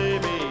Memphis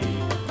baby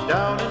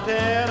down in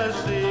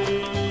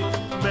Tennessee.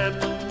 Met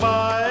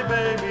my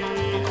baby,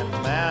 and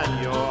man,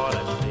 you ought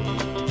to see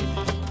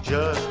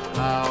just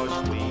how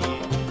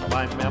sweet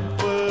my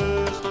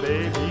Memphis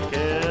baby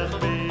can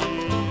be.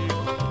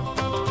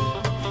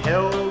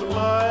 Held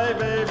my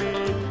baby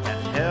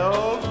and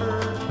held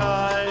her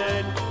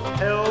tight.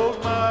 Held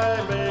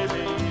my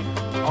baby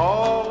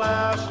all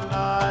last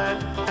night,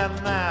 and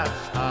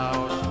that's how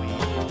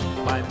sweet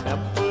my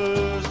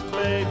Memphis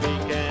baby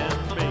can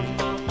be.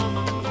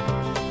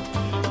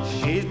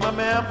 She's my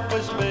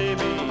Memphis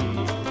baby,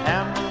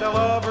 and I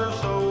love her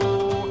so.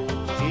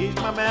 She's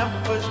my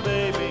Memphis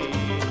baby,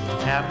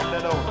 and I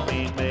don't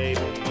mean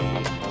maybe.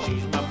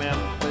 She's my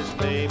Memphis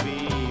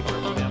baby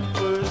from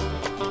Memphis,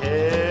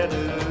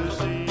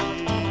 Tennessee.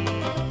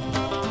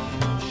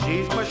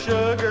 She's my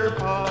sugar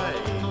pie,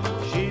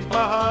 she's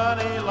my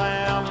honey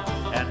lamb,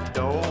 and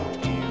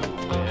don't you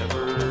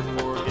ever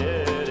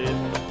forget it,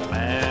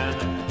 man.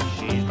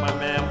 She's my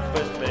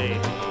Memphis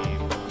baby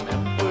from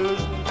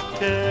Memphis,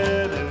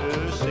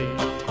 Tennessee.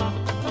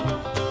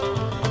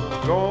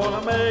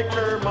 Gonna make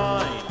her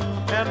mine,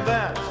 and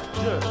that's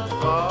just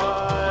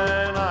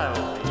fine.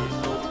 I'll be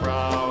so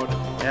proud,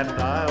 and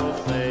I'll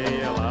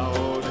say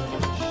aloud,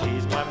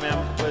 she's my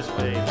Memphis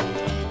baby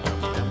from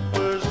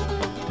Memphis,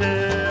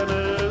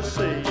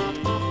 Tennessee.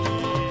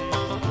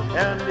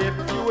 And if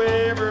you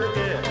ever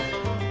get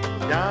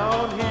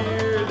down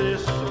here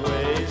this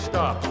way,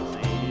 stop and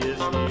see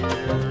us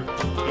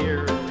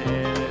here in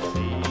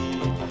Tennessee.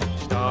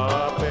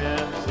 Stop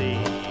and see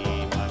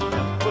my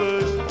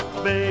Memphis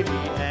baby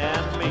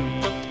and me.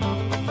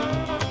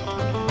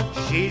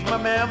 She's my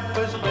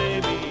Memphis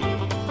baby,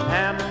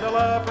 and I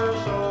love her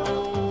so.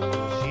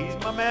 She's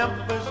my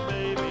Memphis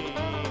baby,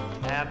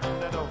 and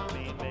I don't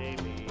mean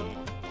maybe.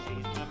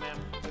 She's my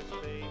Memphis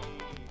baby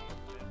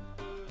from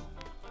Memphis,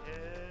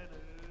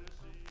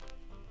 Tennessee.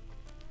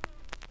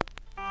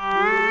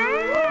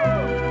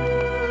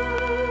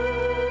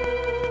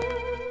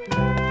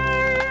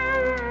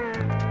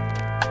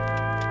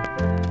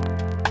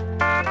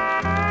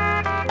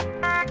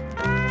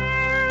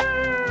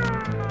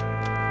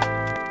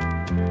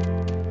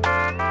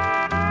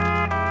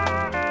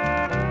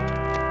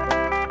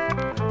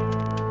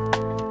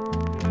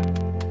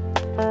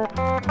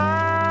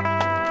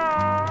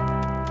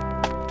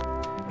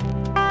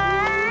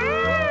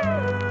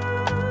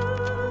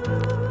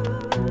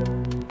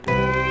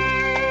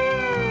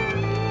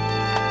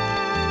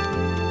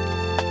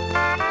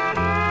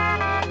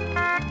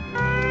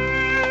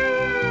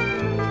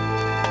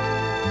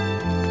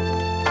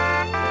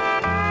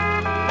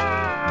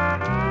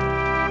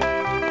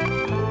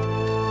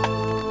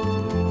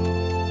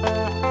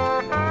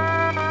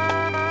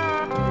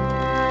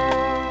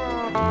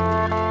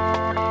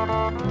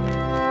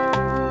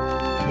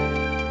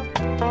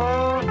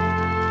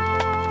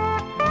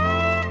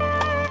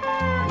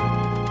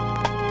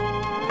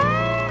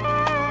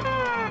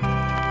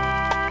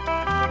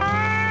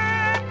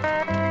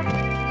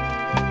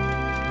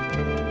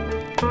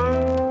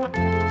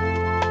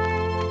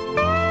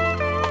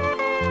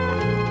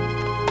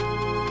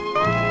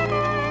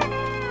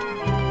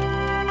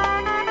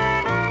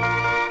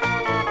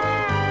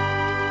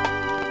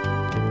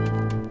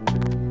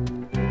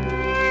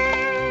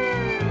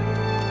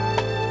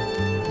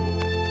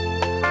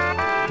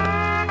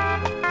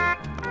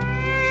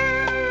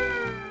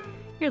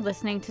 You're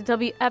listening to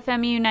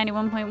WFMU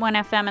 91.1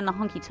 FM and the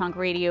Honky Tonk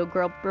Radio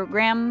Girl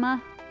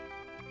program.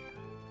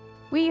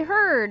 We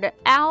heard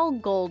Al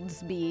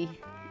Goldsby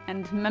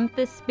and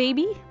Memphis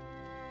Baby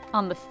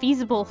on the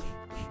Feasible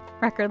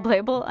record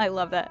label. I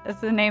love that.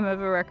 It's the name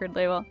of a record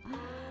label.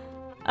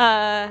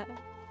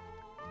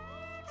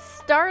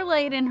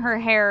 Starlight in Her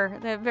Hair,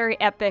 the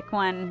very epic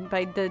one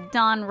by the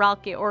Don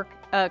Ralke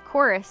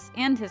chorus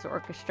and his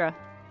orchestra.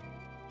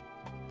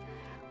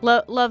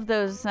 Love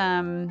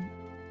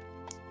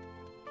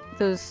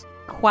those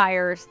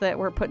choirs that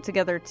were put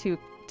together to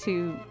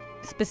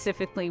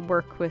specifically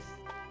work with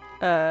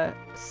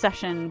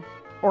session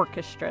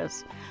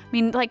orchestras. I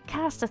mean, like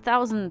cast of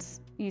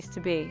thousands used to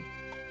be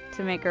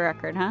to make a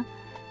record, huh?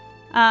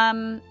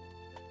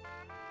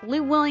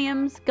 Lou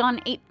Williams,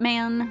 Gone 8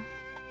 Man.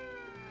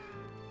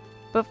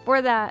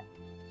 Before that,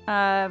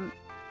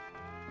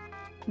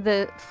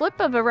 the flip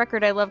of a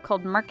record I love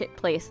called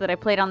Marketplace that I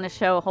played on the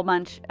show a whole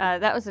bunch.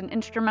 That was an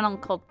instrumental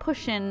called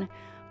Pushin'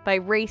 by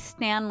Ray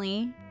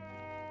Stanley.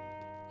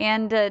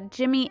 And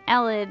Jimmy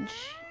Elledge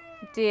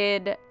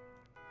did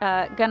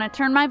Gonna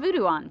Turn My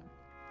Voodoo On.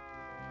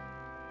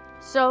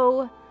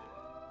 So,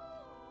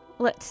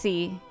 let's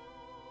see.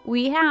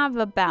 We have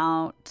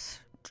about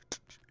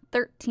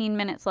 13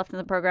 minutes left in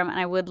the program, and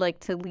I would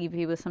like to leave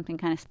you with something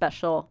kind of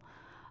special.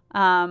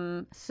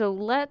 So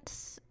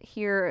let's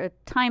hear a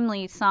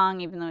timely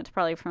song, even though it's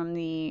probably from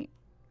the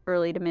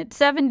early to mid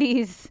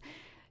 70s.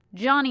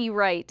 Johnny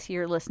Wright,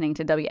 you're listening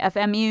to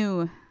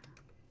WFMU.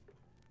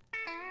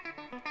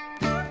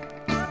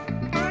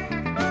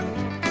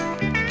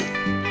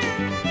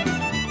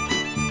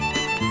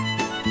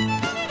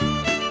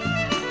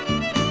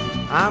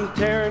 I'm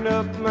tearing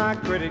up my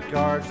credit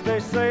cards, they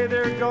say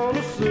they're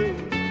gonna sue.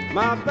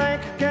 My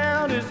bank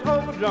account is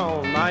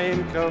overdrawn, my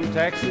income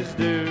tax is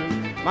due.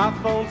 My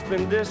phone's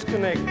been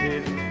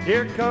disconnected,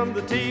 here come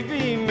the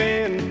TV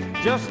men.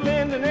 Just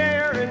lend an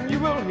ear and you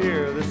will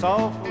hear this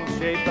awful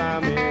shape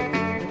I'm in.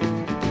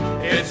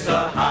 It's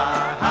a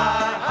high,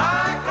 high,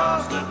 high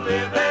cost of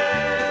living.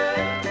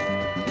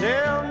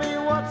 Tell me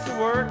what's a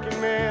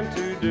working man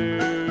to do?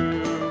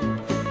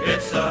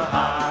 It's a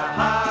high,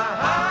 high,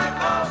 high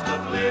cost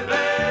of living.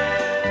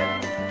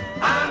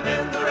 I'm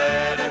in the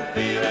red and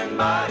feeling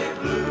mighty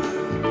blue.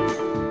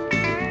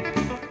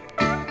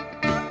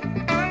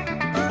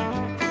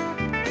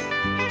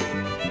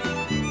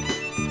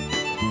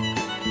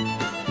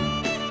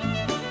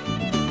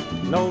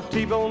 No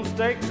T-bone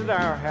steaks at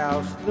our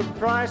house, the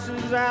price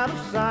is out of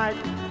sight.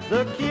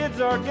 The kids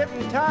are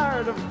getting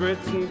tired of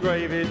grits and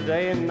gravy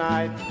day and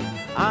night.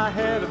 I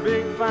had a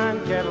big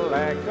fine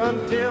Cadillac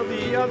until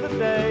the other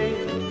day.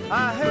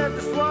 I had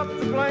to swap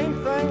the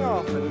blame thing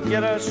off and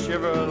get a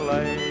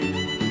Chevrolet.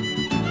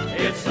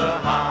 It's a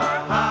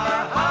high,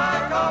 high,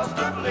 high cost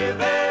of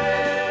living.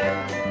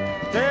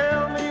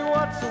 Tell me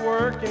what's a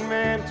working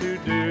man to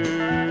do?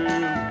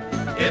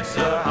 It's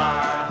a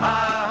high,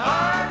 high,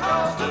 high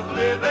cost of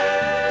living.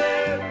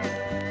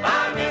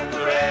 I'm in the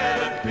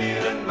red and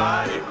feeling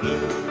mighty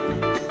blue.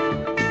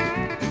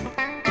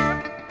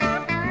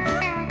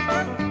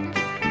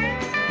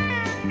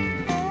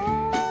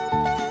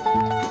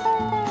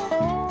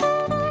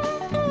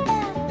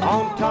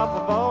 On top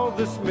of all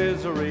this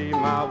misery,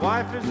 my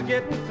wife is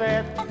getting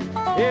fat.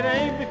 It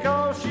ain't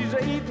because she's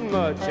eating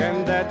much,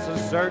 and that's a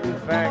certain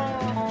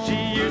fact. She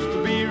used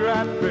to be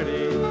right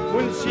pretty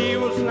when she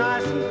was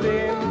nice and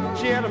thin.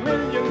 She had $1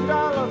 million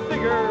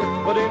figure,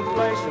 but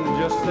inflation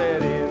just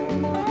set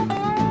in.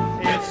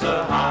 It's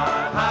a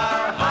high,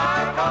 high,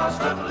 high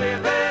cost of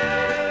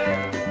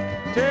living.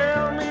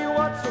 Tell me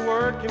what's a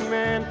working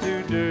man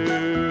to do?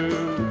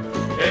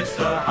 It's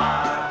a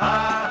high,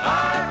 high,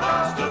 high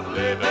cost of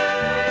living.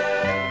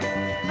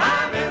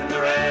 I'm in the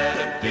red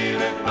and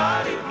feeling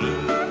mighty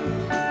blue.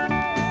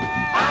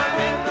 I'm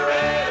in the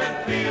red and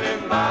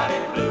feeling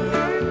mighty blue.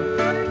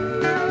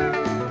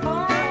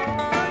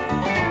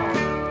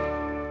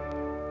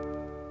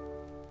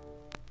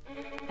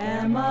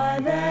 Am I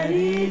that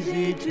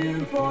easy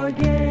to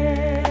forget?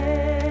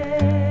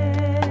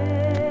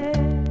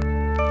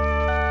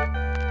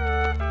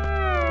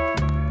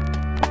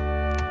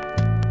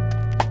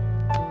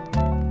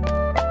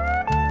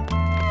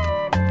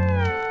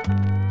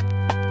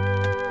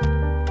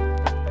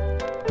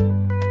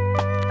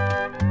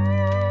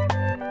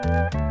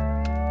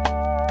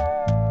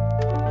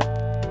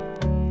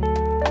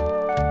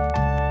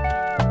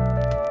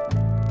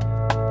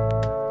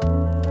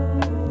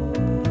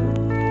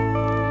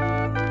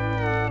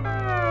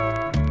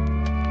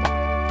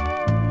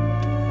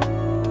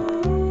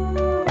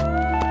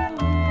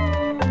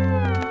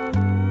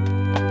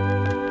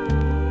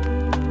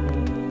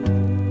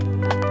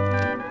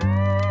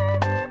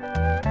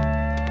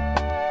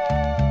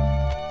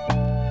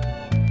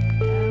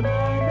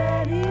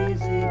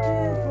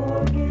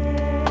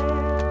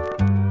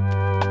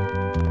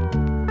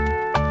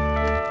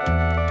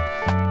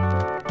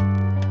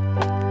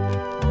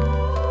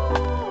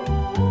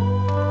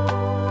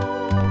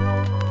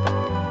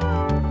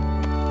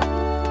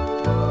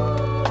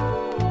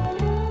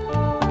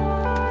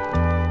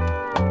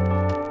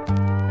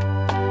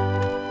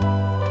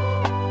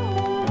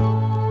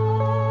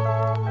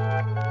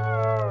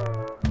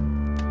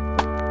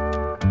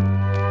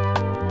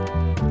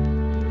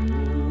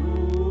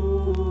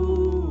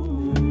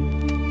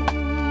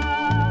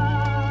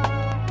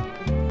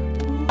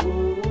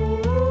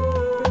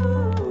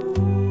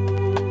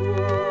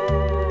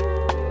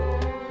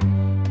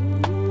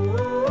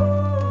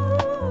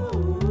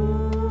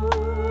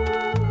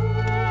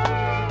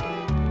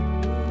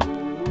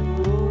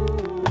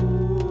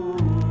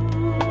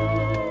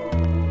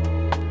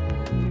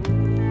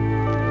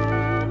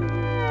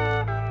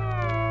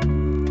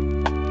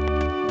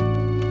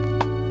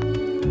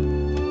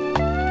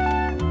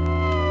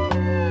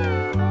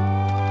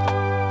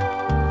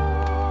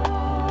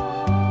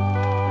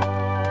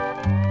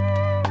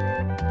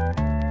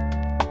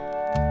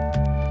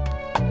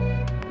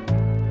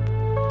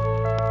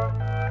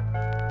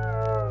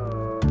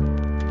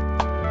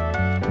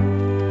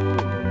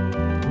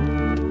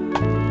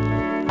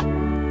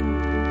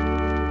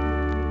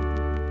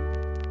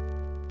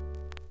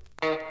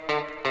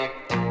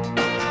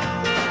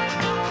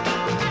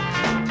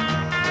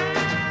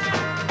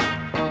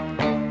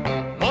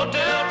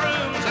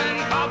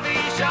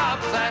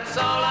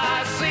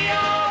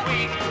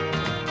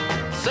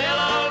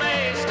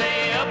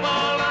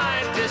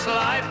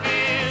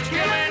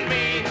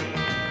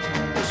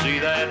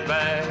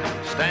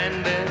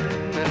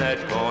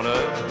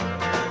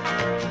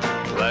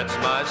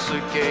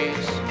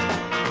 suitcase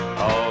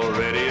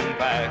already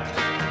packed.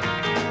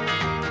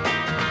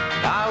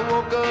 I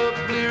woke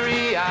up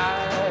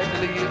bleary-eyed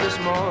to leave this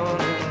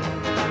morning.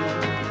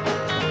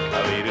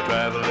 I'll lead a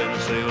traveling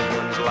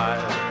salesman's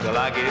life till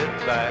I get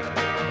back.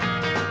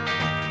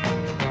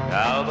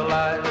 Now the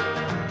life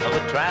of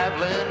a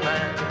traveling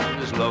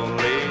man is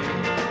lonely,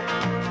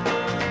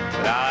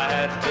 and I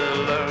had to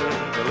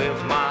learn to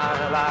live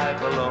my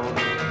life alone.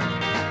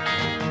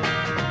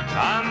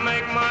 I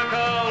make my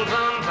calls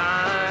on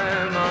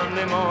time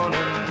Monday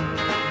morning.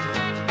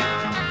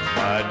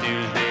 By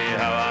Tuesday,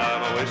 how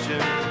I'm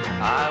wishing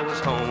I was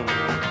home.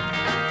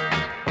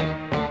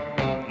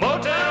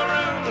 Motel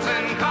rooms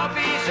and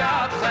coffee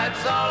shops,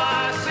 that's all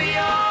I see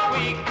all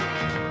week.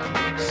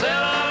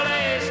 Sell all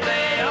day,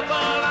 stay up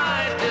all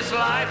night, this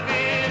life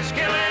is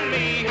killing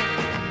me.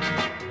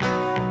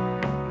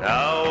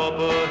 Now up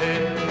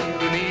ahead,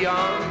 the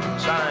neon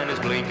sign is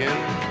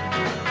blinking.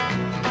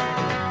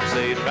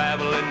 Say,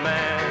 traveling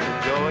man,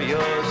 enjoy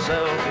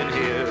yourself in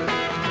here.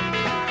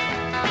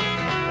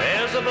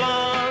 There's a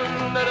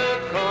blonde at a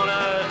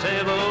corner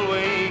table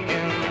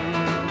waiting.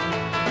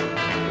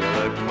 You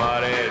look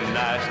mighty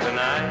nice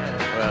tonight.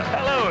 Well,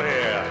 hello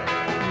here.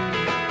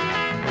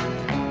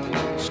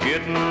 It's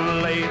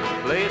getting late,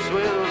 place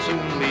will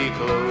soon be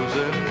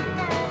closing.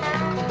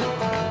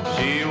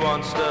 She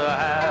wants to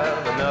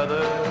have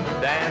another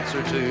dance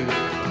or two.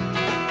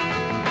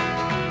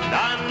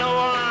 I know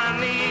I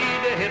need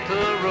to hit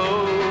the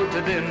road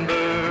to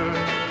Denver.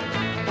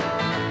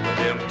 The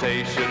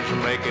temptations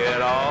make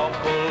it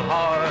awful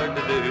hard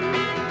to do.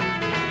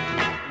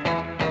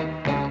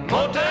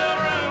 Motel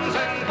rooms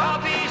and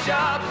coffee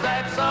shops,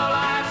 that's all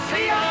I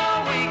see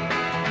all week.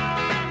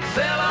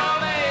 Sell all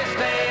day,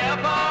 stay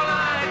up all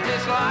night,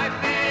 this life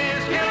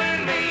is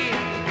killing me.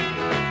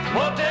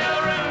 Motel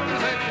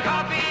rooms and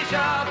coffee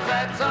shops,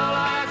 that's all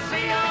I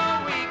see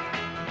all week.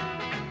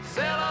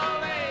 Sell all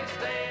day,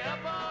 stay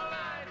up all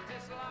night,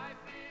 this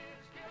life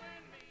is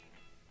killing me.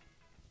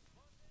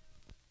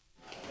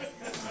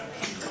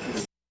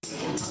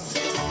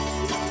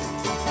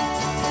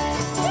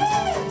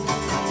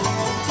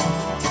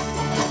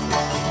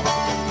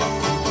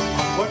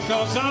 What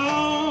goes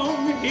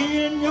on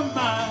in your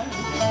mind?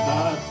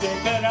 I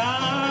think that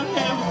I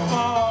am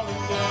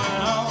falling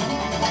down.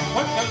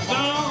 What goes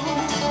on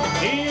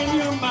in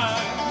your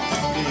mind?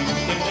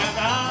 Thinking that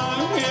I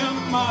am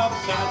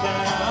upside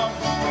down.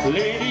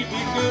 Lady,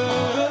 be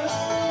good,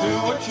 do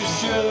what you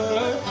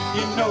should.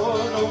 You know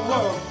it'll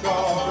work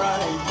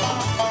alright.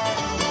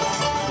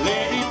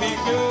 Lady, be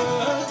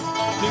good,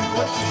 do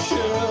what you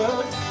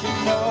should. You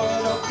know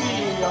it'll be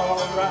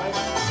alright.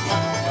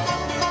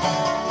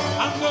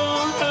 I'm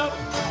going up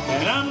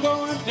and I'm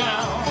going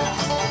down.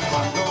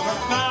 I'm gonna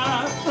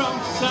fly from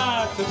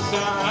side to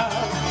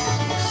side.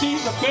 See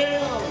the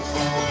bells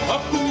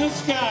up in the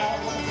sky.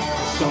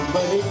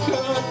 Somebody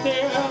cut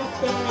their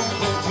band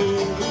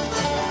too.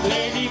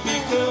 Lady, be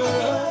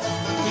good,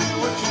 do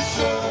what you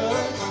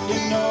should. You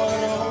know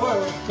it'll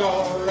work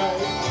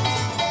alright.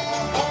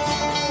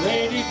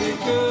 Lady, be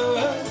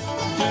good,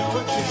 do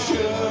what you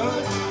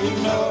should. You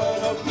know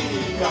it'll be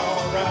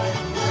alright.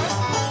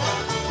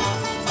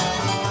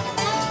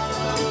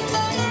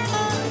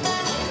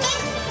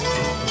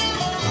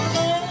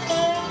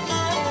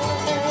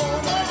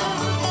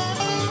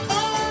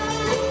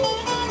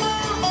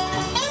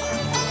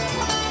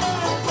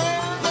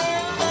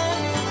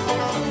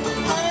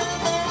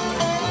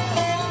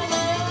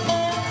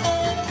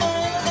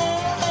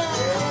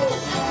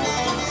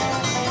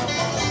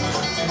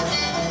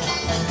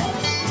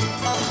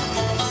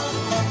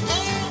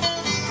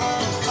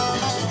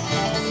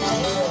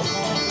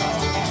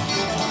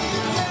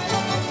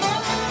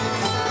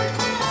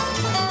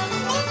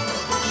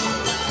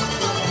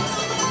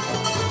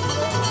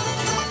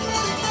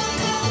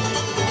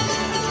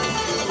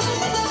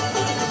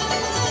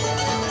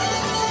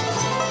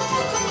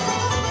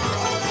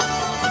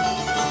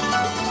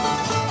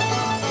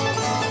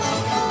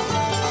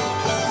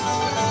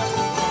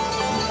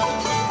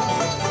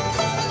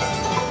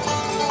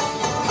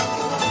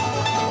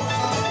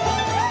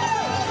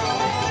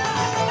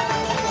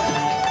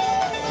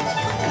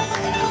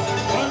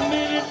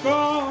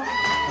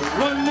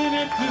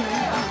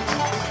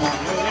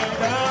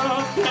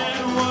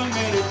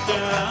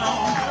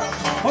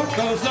 What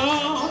goes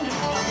on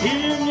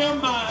in your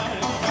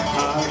mind?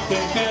 I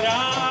think that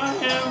I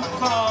am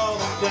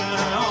falling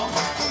down.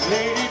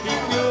 Lady, be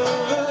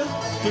good,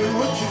 do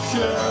what you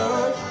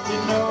should. You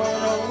know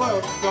it'll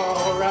work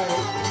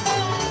alright.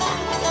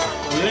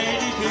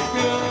 Lady, be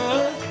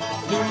good,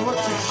 do what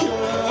you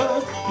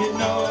should. You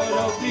know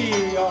it'll be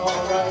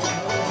alright.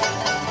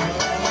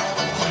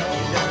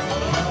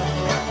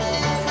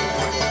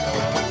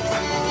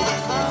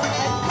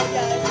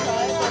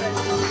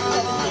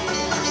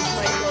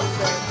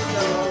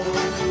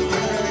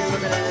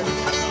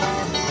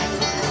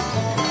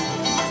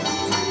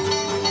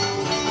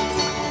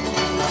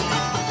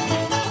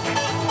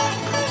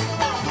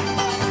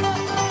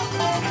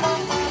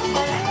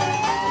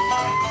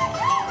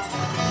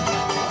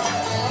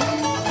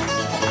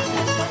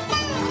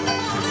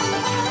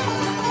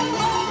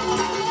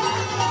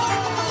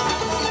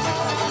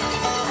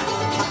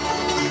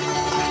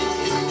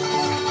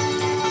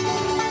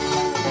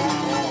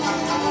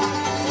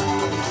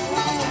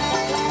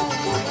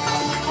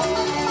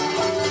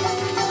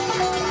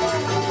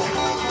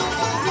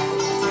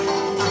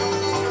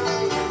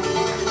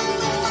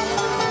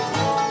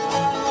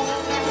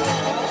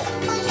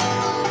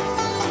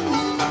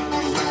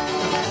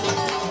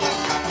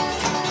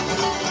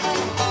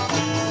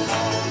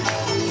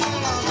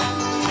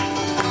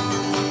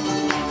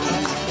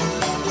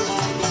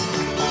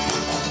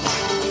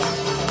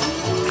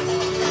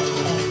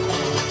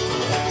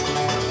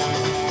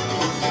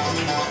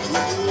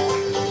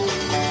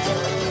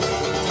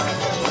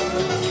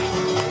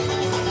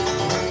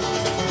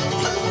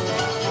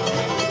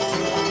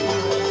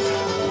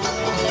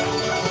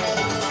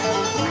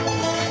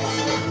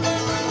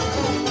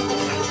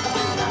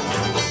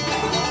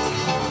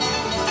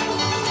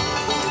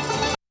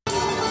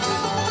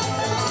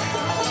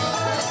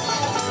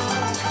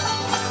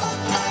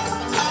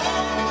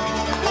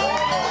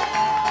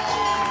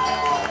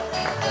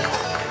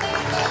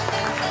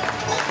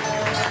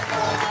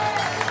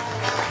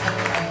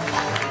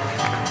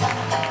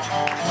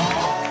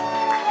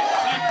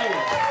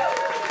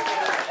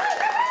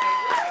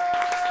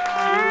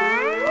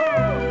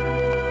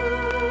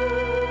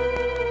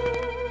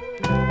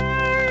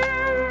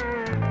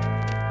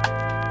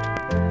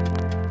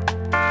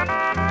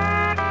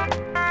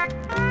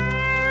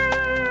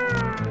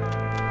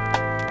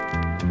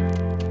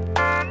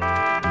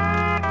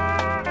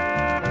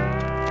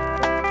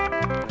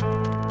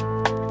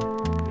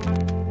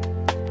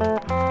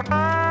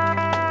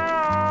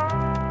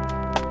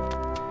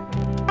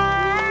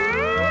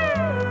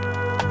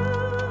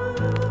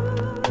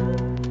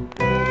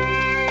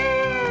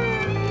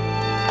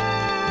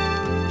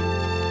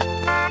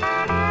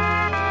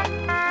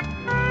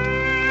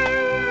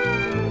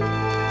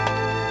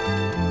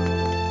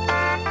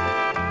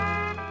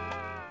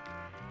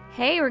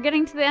 Hey, we're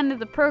getting to the end of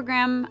the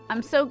program.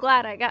 I'm so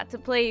glad I got to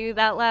play you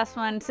that last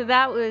one. So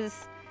that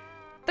was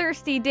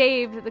Thirsty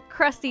Dave, the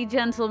Crusty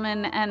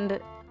Gentleman, and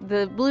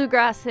the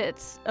bluegrass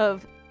hits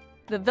of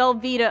the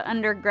Velveeta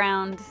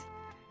Underground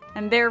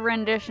and their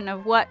rendition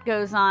of What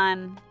Goes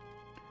On.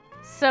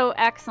 So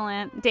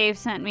excellent. Dave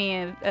sent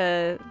me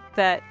the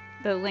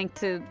link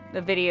to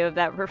the video of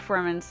that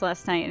performance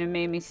last night, and it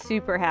made me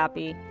super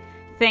happy.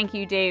 Thank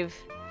you, Dave.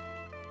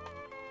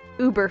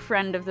 Uber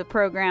friend of the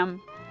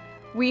program.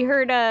 We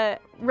heard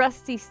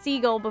Rusty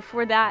Siegel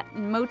before that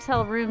in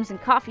Motel Rooms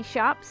and Coffee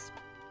Shops.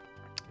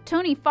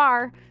 Tony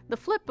Farr, the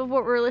flip of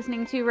what we're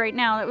listening to right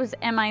now, that was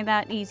Am I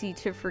That Easy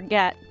to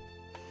Forget?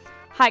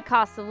 High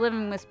Cost of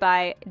Living was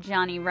by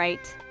Johnny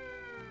Wright.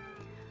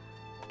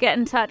 Get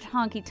in touch,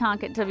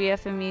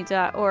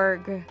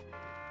 honkytonk@wfmu.org.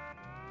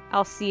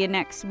 I'll see you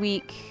next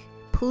week.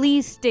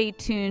 Please stay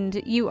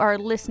tuned. You are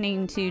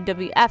listening to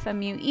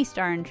WFMU East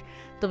Orange,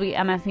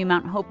 WMFU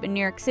Mount Hope in New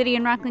York City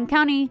and Rockland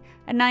County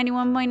at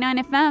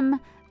 91.9 FM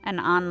and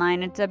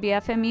online at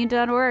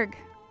WFMU.org.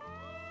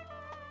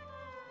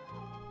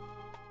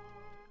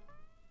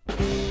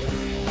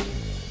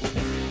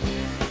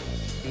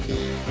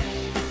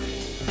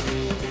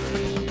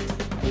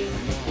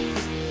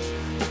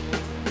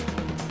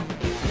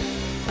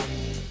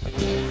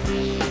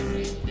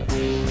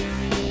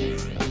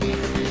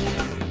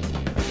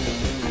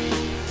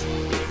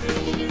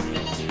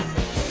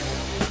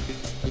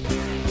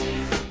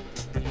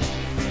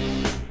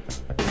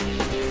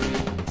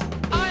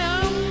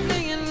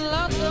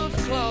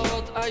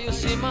 You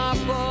see my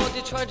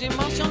body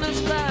tridimensional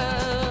space.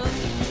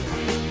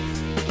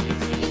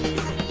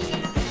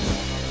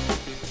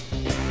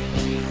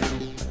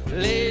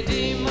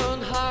 Lady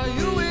Moon, how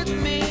you with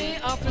me?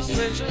 I feel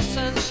strange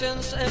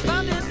sensations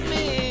abandoned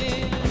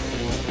me.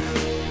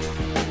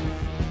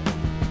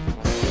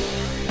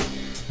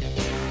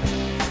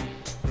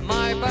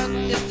 My bad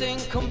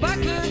instinct come back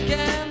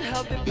again.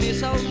 Help me,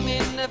 please help me,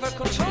 never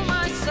control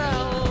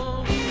myself.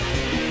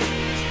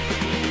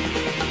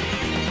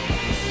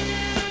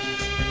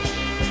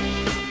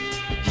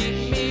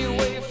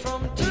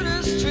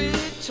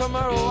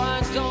 Tomorrow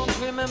I don't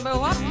remember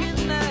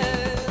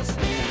happiness.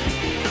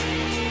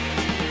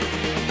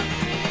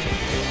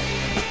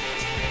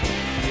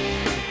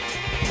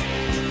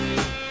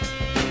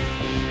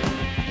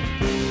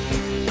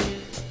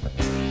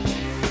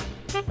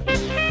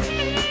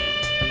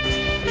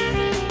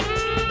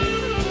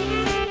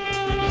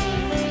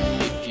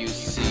 If you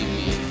see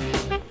me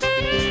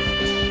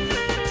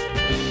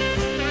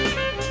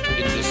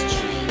in the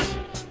street,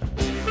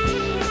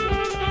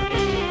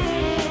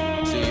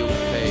 do you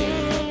pay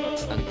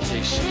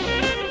attention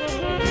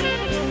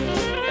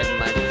at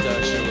my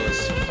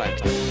dangerous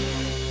fact?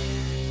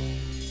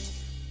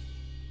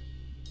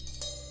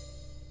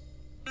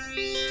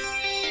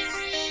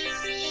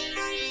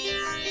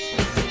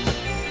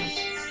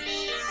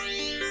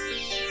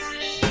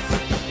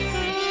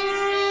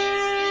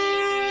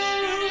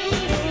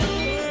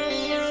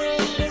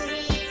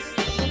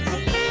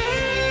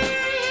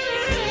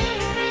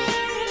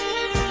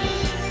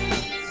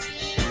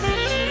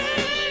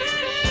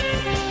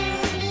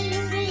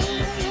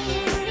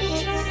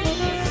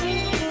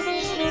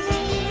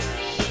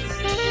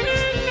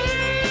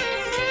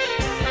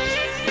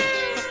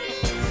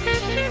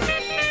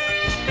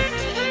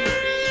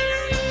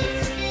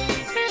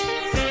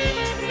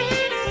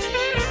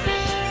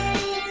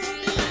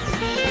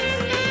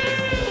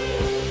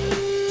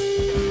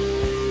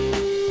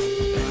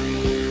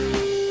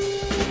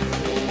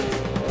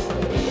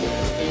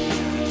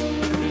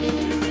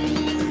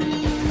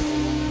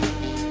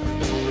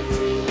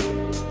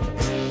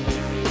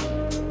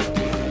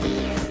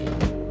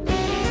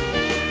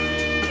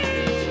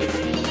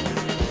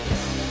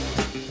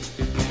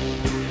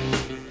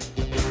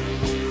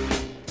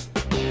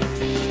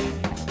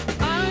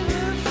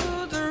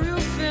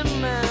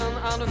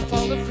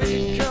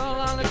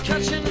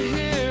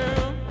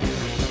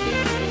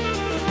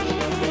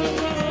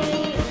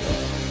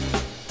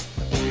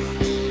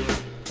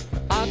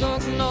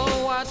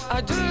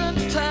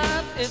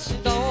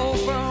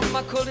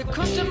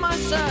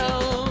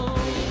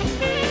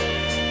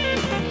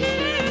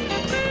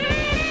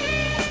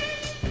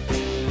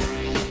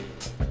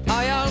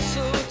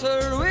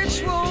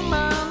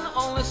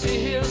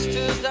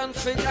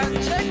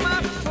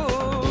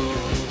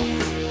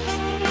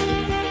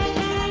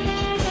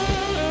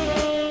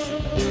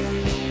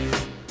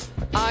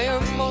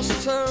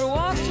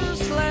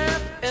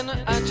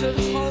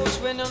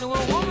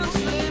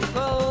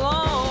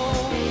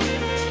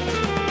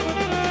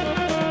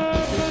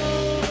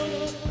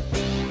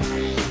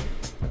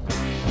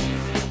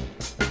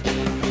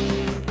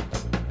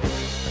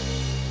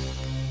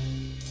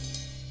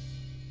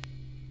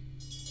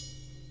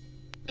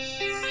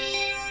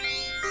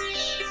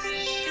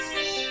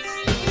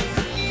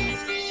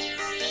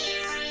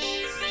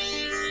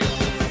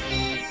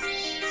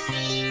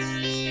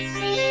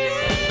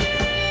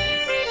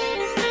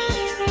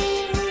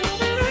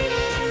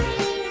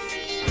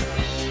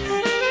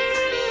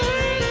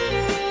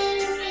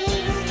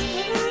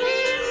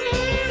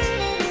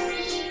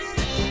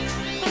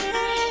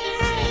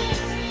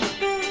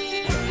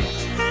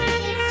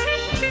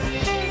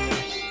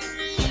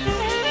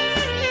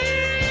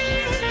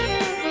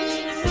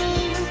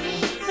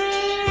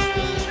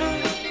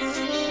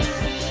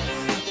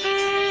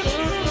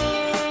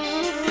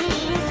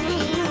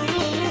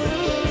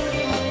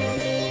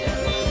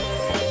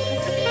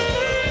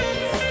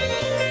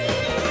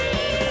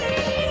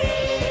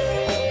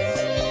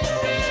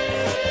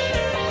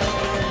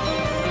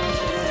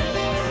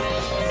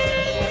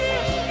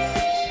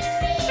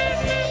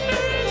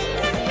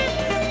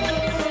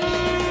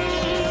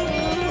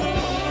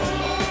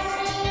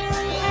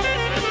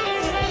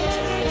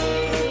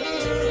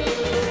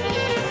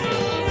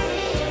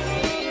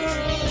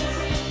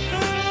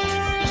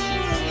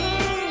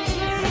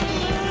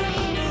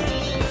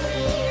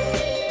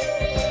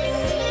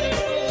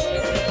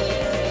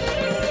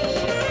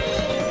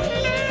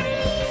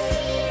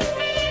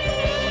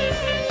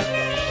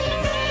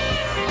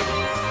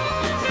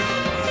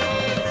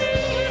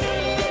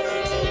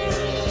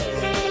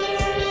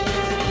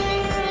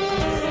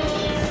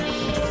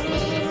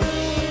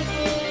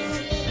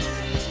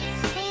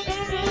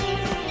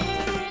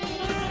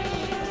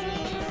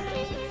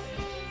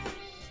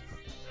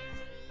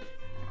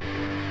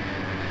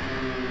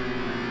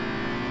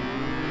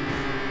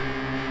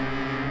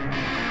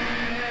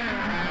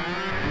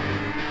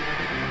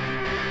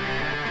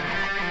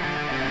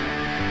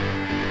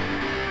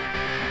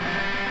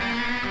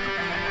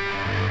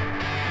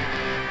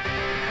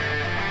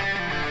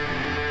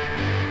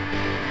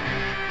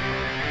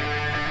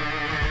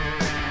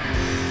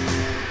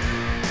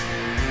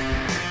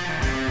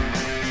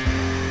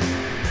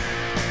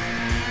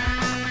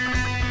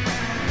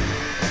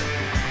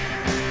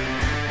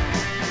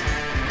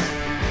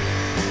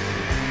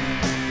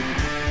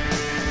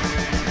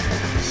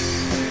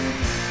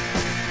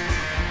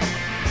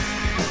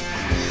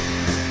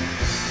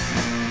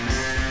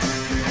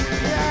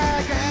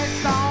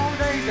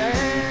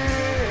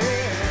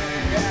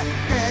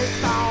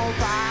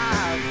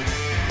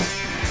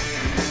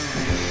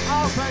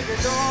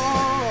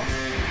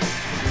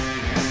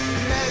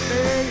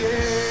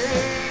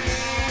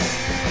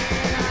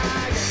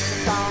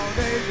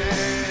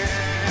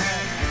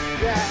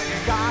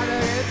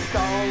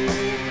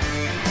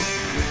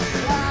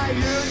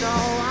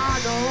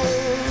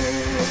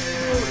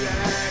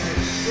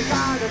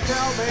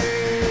 tell me.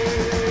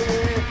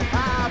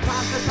 I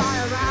pass the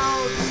time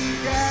around,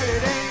 get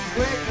it in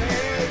quickly,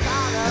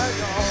 gotta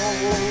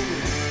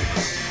know.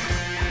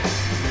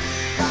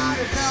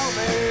 Gotta tell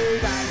me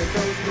that it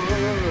feels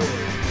good.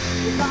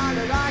 You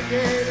gotta like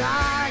it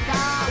like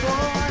I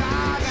would.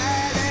 I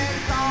let it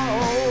go.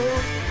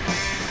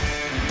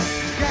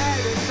 Get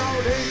it so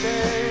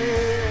easy.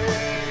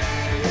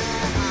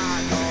 I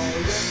know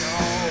you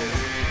know.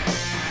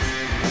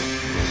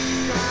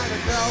 Gotta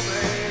tell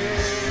me.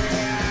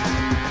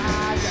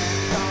 I get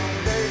so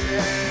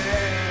easy.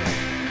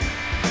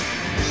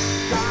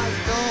 Gotta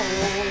know.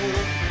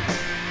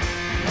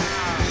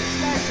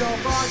 Let your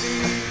body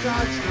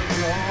touch the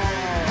floor.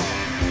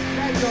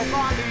 Let your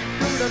body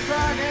do the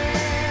burning.